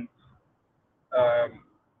weapons. Um,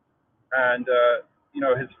 and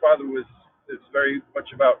his father is very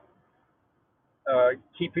much about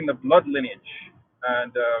keeping the blood lineage.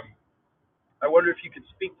 And I wonder if you could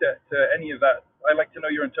speak to any of that. I'd like to know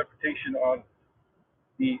your interpretation on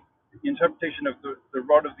the interpretation of the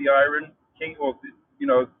rod of the iron king, or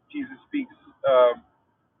Jesus speaks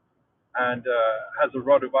and has a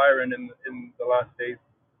rod of iron in the last days,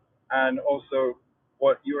 and also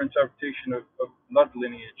what your interpretation of blood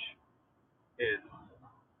lineage is.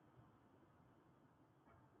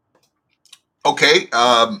 Okay,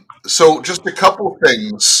 so just a couple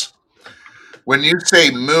things. When you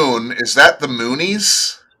say moon, is that the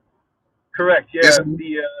Moonies? Correct. Yeah. Isn't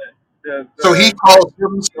so? He The calls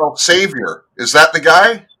himself Savior. Is that the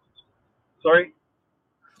guy? sorry.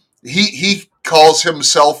 He calls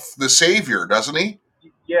himself the Savior, doesn't he?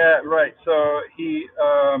 Yeah. Right. So he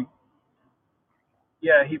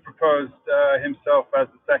proposed himself as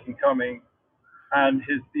the second coming, and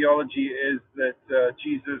his theology is that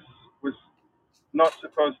Jesus was not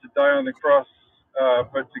supposed to die on the cross,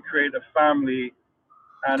 but to create a family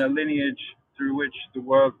and a lineage through which the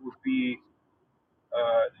world would be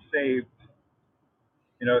saved,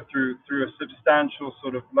 through a substantial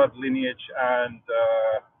sort of blood lineage and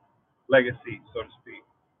legacy, so to speak.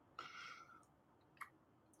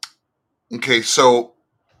 Okay, so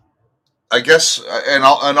I guess, and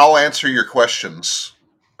I'll answer your questions.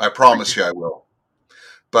 I promise you I will.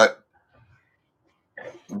 But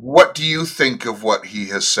what do you think of what he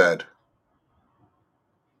has said?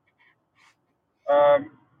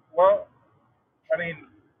 Well, I mean,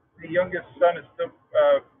 the youngest son is still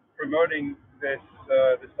promoting this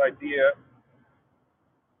idea,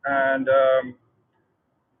 and I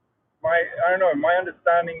don't know. My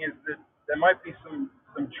understanding is that there might be some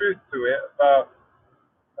truth to it about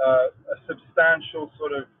a substantial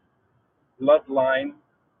sort of bloodline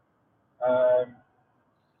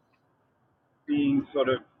being sort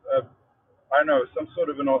of I don't know, some sort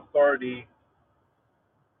of an authority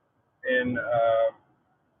in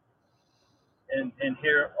in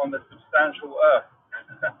here on the substantial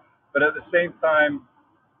earth. But at the same time,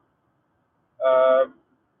 uh,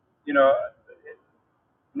 you know,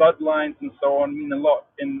 bloodlines and so on mean a lot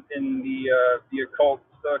in the occult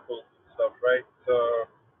circles and stuff, right? So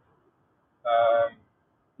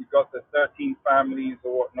you've got the 13 families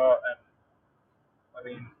or whatnot, and I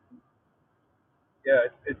mean, yeah,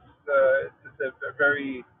 it's a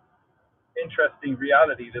very interesting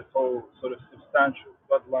reality. This whole sort of substantial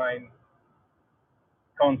bloodline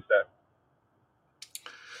concept.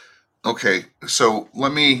 Okay, so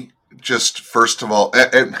let me just first of all,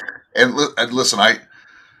 and listen,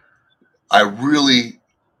 I really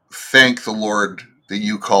thank the Lord that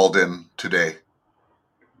you called in today.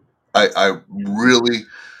 I really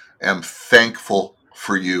am thankful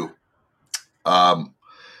for you. Um,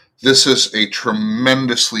 this is a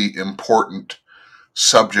tremendously important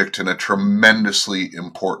subject and a tremendously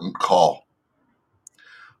important call,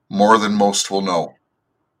 more than most will know.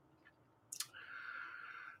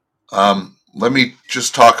 Let me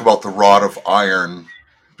just talk about the rod of iron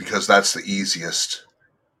because that's the easiest.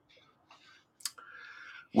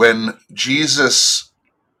 When Jesus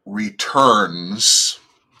returns,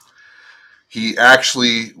 he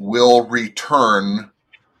actually will return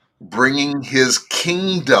bringing his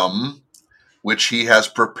kingdom, which he has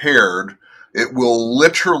prepared. It will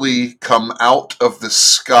literally come out of the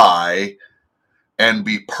sky and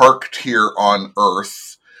be parked here on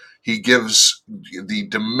earth. He gives the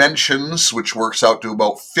dimensions, which works out to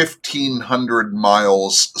about 1,500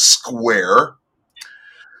 miles square.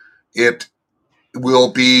 It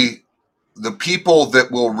will be the people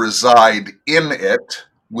that will reside in it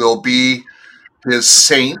will be his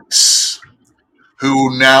saints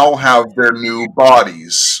who now have their new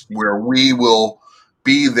bodies, where we will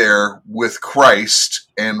be there with Christ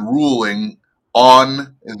and ruling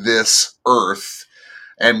on this earth.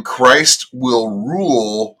 And Christ will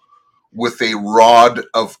rule with a rod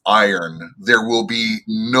of iron. There will be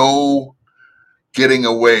no getting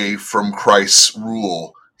away from Christ's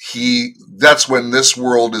rule. That's when this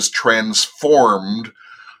world is transformed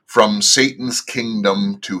from Satan's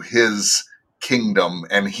kingdom to his kingdom,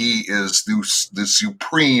 and he is the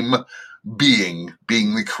supreme being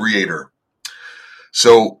the creator.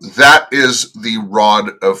 So that is the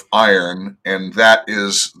rod of iron, and that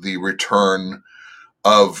is the return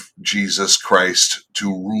of Jesus Christ to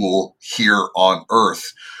rule here on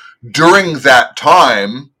earth. During that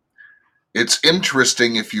time, it's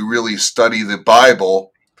interesting if you really study the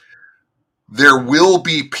Bible, there will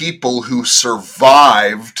be people who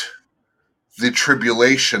survived the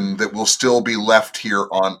tribulation that will still be left here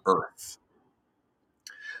on earth.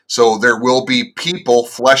 So there will be people,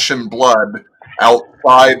 flesh and blood,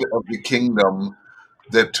 outside of the kingdom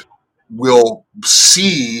that will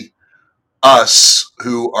see us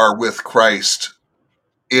who are with Christ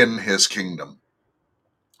in his kingdom.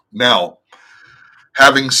 Now,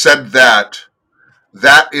 having said that,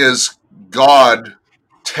 that is God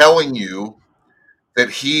telling you that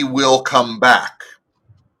he will come back.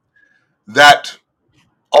 That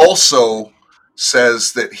also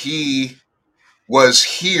says that he was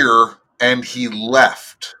here and he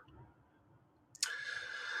left.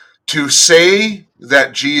 To say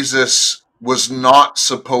that Jesus was not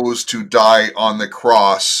supposed to die on the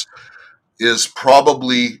cross is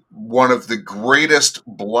probably one of the greatest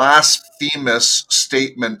blasphemous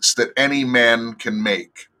statements that any man can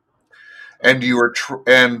make. And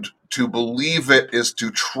and to believe it is to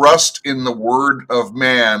trust in the word of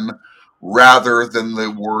man rather than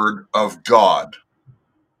the word of God.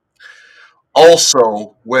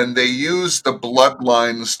 Also, when they use the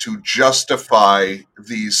bloodlines to justify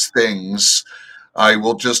these things, I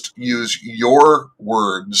will just use your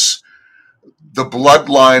words. The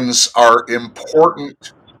bloodlines are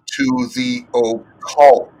important to the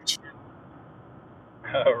occult.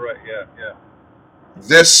 Right. Yeah. Yeah.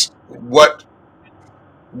 This what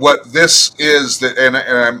this is that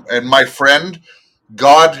and my friend,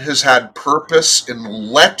 God has had purpose in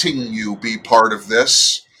letting you be part of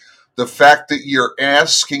this. The fact that you're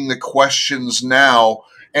asking the questions now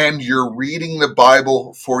and you're reading the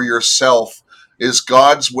Bible for yourself is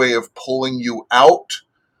God's way of pulling you out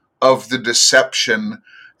of the deception.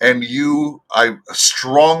 And I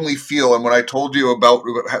strongly feel, and when I told you about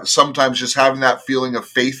sometimes just having that feeling of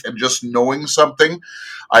faith and just knowing something,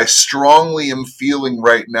 I strongly am feeling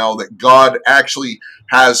right now that God actually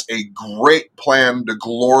has a great plan to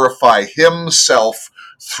glorify Himself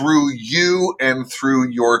through you and through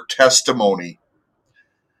your testimony.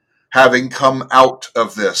 Having come out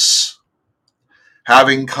of this,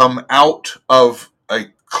 having come out of a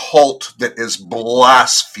cult that is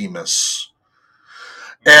blasphemous.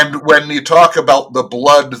 And when you talk about the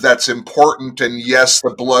blood, that's important. And yes,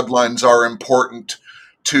 the bloodlines are important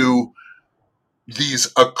to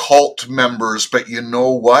these occult members. But you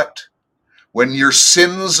know what? When your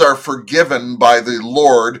sins are forgiven by the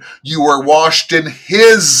Lord, you are washed in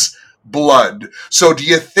His blood. So do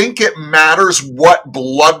you think it matters what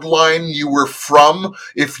bloodline you were from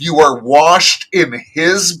if you are washed in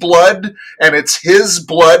His blood? And it's His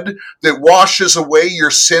blood that washes away your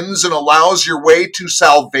sins and allows your way to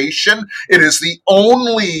salvation. It is the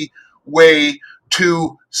only way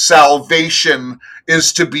to salvation,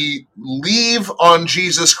 is to believe on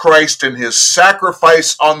Jesus Christ and His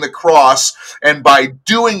sacrifice on the cross. And by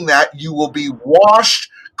doing that, you will be washed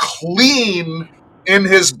clean in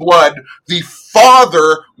His blood. The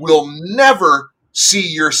Father will never see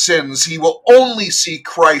your sins. He will only see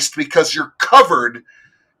Christ because you're covered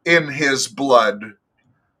in His blood.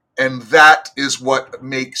 And that is what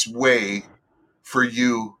makes way for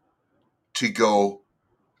you to go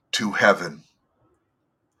to heaven.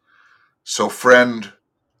 So, friend,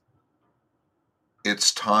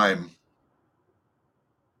 it's time.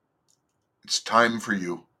 It's time for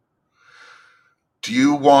you. Do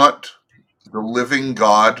you want the living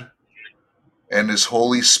God and His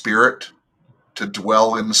Holy Spirit to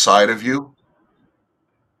dwell inside of you?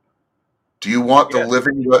 Do you want the Yes.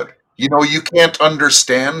 living God? You know, you can't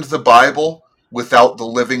understand the Bible without the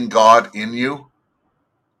living God in you.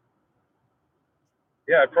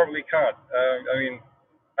 Yeah. I probably can't. I mean,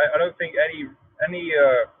 I don't think any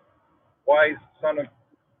wise son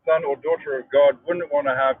or daughter of God wouldn't want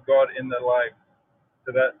to have God in their life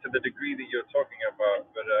to the degree that you're talking about.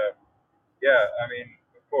 But yeah, I mean,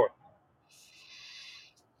 of course.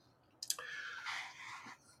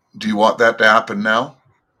 Do you want that to happen now?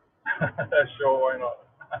 Sure, why not?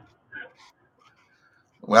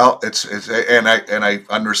 Well, and I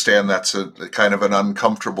understand that's a kind of an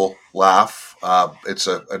uncomfortable laugh. It's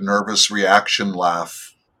a nervous reaction laugh.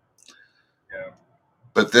 Yeah.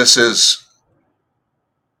 But this is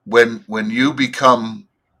when you become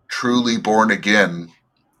truly born again.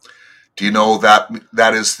 Do you know that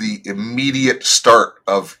that is the immediate start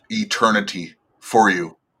of eternity for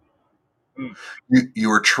you? Mm.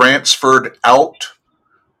 You are transferred out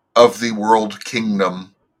of the world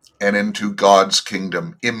kingdom and into God's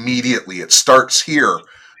kingdom immediately. It starts here.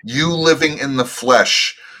 You living in the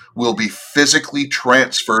flesh will be physically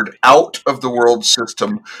transferred out of the world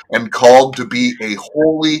system and called to be a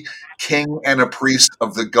holy king and a priest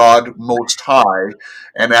of the God Most High.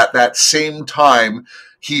 And at that same time,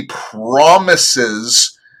 He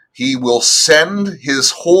promises He will send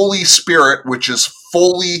His Holy Spirit, which is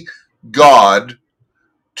fully God,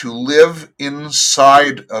 to live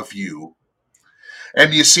inside of you.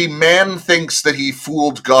 And you see, man thinks that he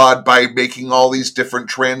fooled God by making all these different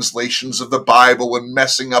translations of the Bible and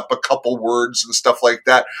messing up a couple words and stuff like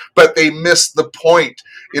that. But they miss the point.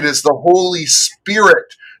 It is the Holy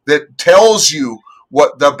Spirit that tells you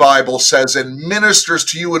what the Bible says and ministers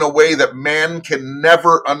to you in a way that man can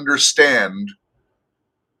never understand.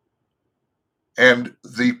 And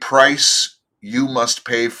the price you must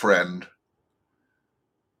pay, friend,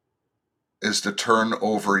 is to turn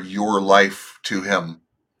over your life to Him.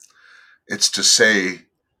 It's to say,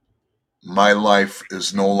 my life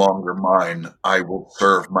is no longer mine. I will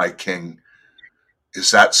serve my King. Is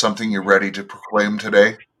that something you're ready to proclaim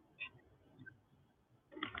today?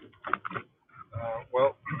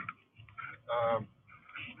 Well, um,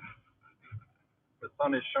 the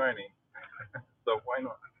sun is shining, so why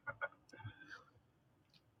not?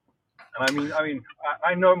 And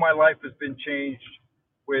I know my life has been changed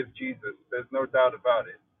with Jesus. There's no doubt about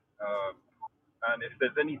it. Um, and if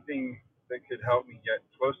there's anything that could help me get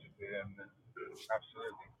closer to Him, then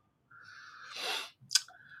absolutely.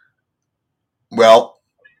 Well,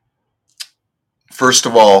 First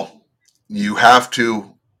of all, you have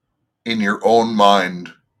to, in your own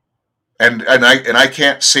mind, and I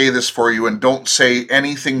can't say this for you, and don't say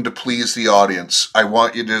anything to please the audience. I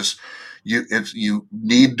want you to you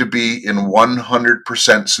need to be in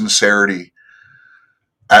 100% sincerity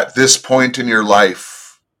at this point in your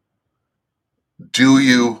life. Do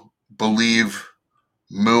you believe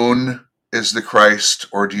Moon is the Christ,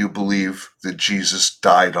 or do you believe that Jesus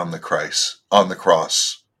died on the cross?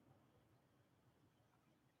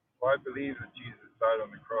 Well, I believe that Jesus died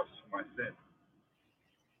on the cross for my sin.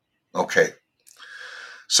 Okay.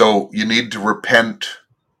 So you need to repent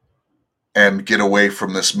and get away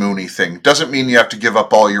from this Mooney thing. Doesn't mean you have to give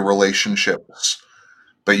up all your relationships,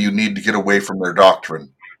 but you need to get away from their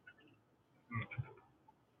doctrine.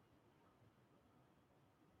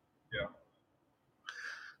 Yeah.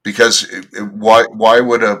 Because why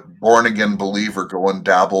would a born again believer go and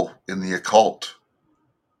dabble in the occult?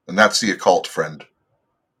 And that's the occult, friend.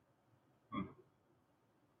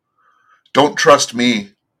 Don't trust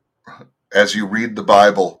me. As you read the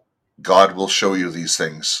Bible, God will show you these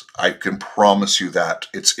things. I can promise you that.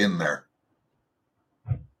 It's in there.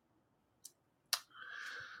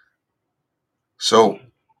 So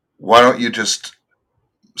why don't you just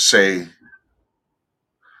say,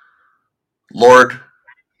 Lord,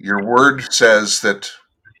 your word says that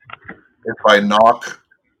if I knock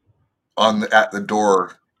at the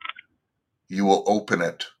door, you will open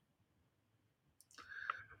it.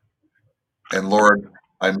 And Lord,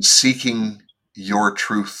 I'm seeking your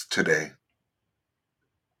truth today.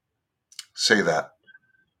 Say that.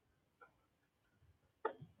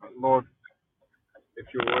 Lord, if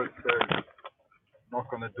your word says,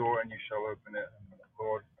 knock on the door and you shall open it, and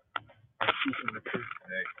Lord, I'm seeking the truth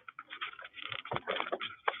today.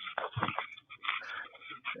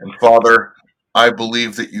 And Father, I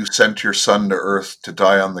believe that you sent your son to earth to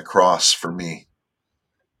die on the cross for me.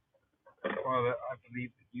 Father, I believe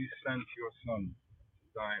that you sent your son to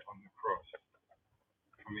die on the cross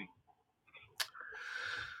for me.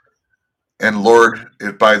 And Lord,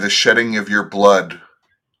 by the shedding of your blood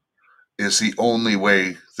is the only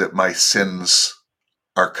way that my sins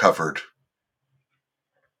are covered.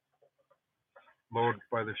 Lord,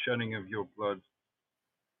 by the shedding of your blood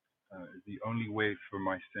is the only way for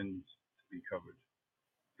my sins to be covered.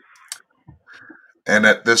 And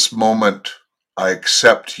at this moment, I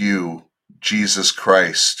accept you, Jesus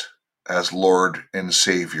Christ, as Lord and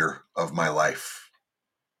Savior of my life.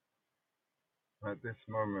 At this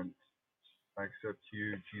moment, I accept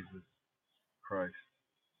you, Jesus Christ,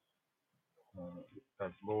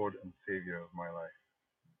 as Lord and Savior of my life.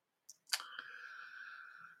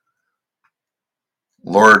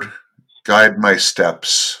 Lord, guide my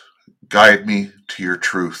steps, guide me to your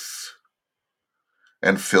truth,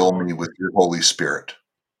 and fill Lord, me with your Holy Spirit.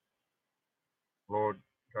 Lord,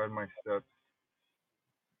 guide my steps,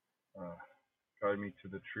 guide me to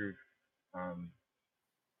the truth, and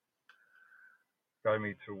guide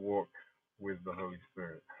me to walk with the Holy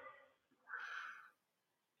Spirit.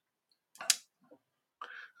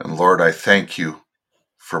 And Lord, I thank you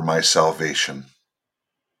for my salvation.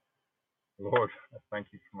 Lord, I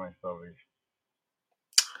thank you for my salvation.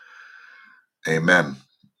 Amen.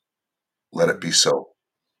 Let it be so.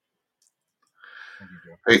 Thank you,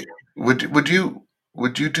 Jeff. Hey,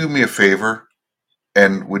 would you do me a favor,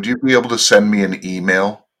 and would you be able to send me an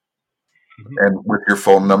email and with your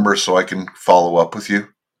phone number so I can follow up with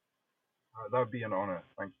you? That would be an honor.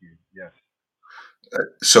 Thank you. Yes.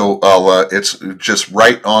 So it's just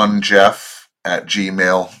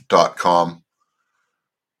writeonjeff@gmail.com,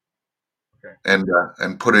 Okay.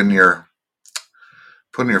 and put in your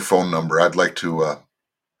phone number. I'd like to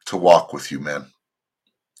walk with you, man.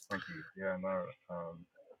 Thank you. Yeah. No.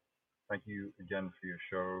 Thank you again for your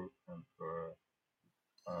show and for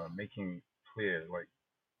making clear, like,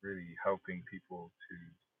 really helping people to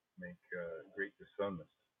make great discernment.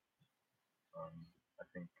 I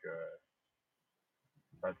think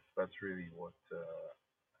that's really what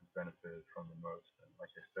has benefited from the most. And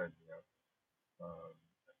like I said,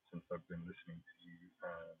 since I've been listening to you,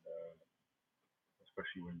 and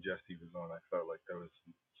especially when Jesse was on, I felt like there was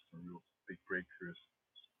some real big breakthroughs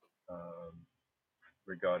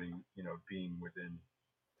regarding being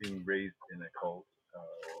raised in a cult,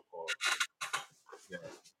 or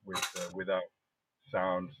without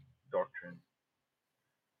sound doctrine.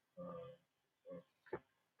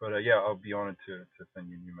 But yeah, I'll be honored to send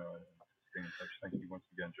you an email and stay in touch. Thank you once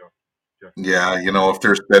again, Jeff. Yeah, if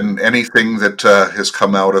there's been anything that has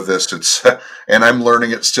come out of this, it's and I'm learning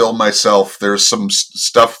it still myself. There's some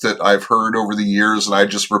stuff that I've heard over the years, and I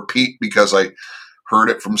just repeat because I heard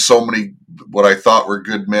it from so many what I thought were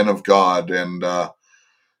good men of God, and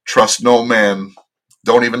Trust no man.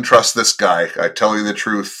 Don't even trust this guy. I tell you the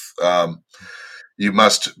truth. You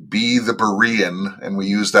must be the Berean, and we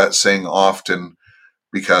use that saying often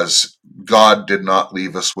because God did not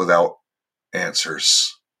leave us without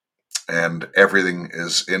answers, and everything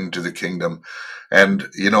is into the kingdom. And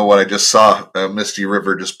you know what? I just saw Misty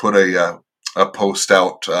River just put a post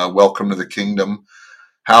out. Welcome to the kingdom.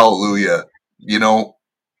 Hallelujah. You know,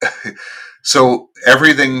 so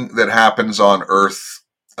everything that happens on earth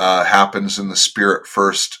happens in the spirit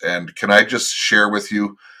first. And can I just share with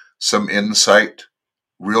you some insight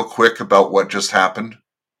real quick about what just happened?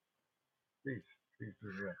 Please, do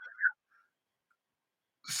that.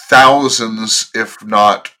 Thousands, if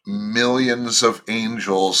not millions of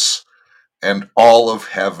angels and all of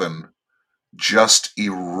heaven just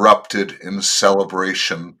erupted in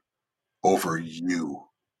celebration over you,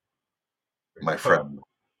 my friend,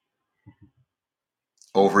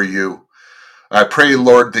 over you. I pray,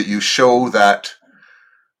 Lord, that you show that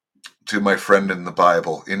to my friend in the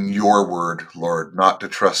Bible, in your word, Lord, not to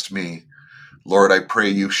trust me. Lord, I pray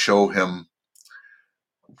you show him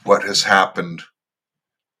what has happened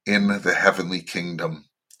in the heavenly kingdom,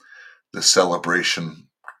 the celebration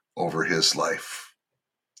over his life.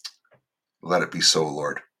 Let it be so,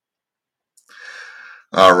 Lord.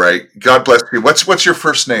 All right. God bless you. What's your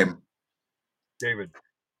first name? David.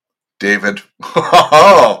 David.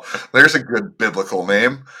 Oh, there's a good biblical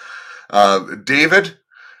name. David.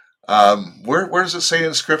 Where does it say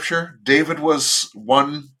in Scripture? David was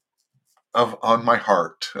one on my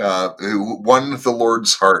heart, who won the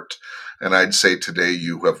Lord's heart, and I'd say today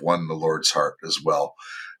you have won the Lord's heart as well.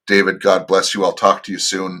 David, God bless you. I'll talk to you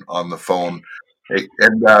soon on the phone. Hey,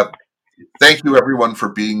 and thank you everyone for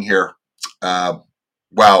being here.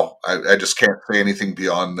 Wow, I just can't say anything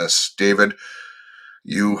beyond this. David,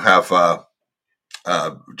 you have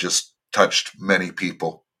just touched many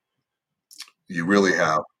people. You really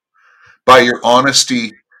have. By your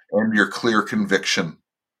honesty and your clear conviction.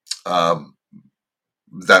 Um,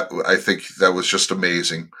 that I think that was just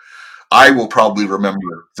amazing. I will probably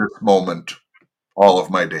remember this moment all of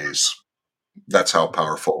my days. That's how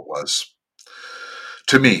powerful it was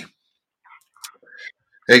to me.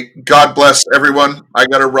 Hey, God bless everyone. I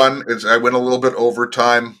got to run. I went a little bit over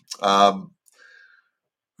time.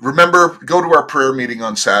 Remember, go to our prayer meeting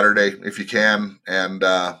on Saturday if you can, and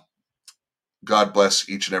God bless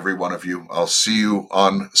each and every one of you. I'll see you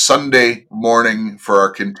on Sunday morning for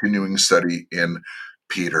our continuing study in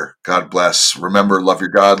Peter. God bless. Remember, love your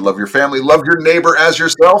God, love your family, love your neighbor as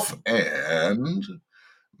yourself, and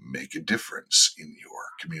make a difference in your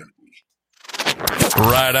community.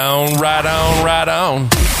 Right on, right on, right on.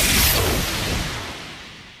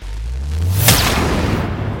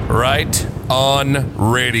 Right on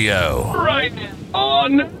radio. Right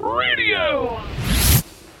on radio.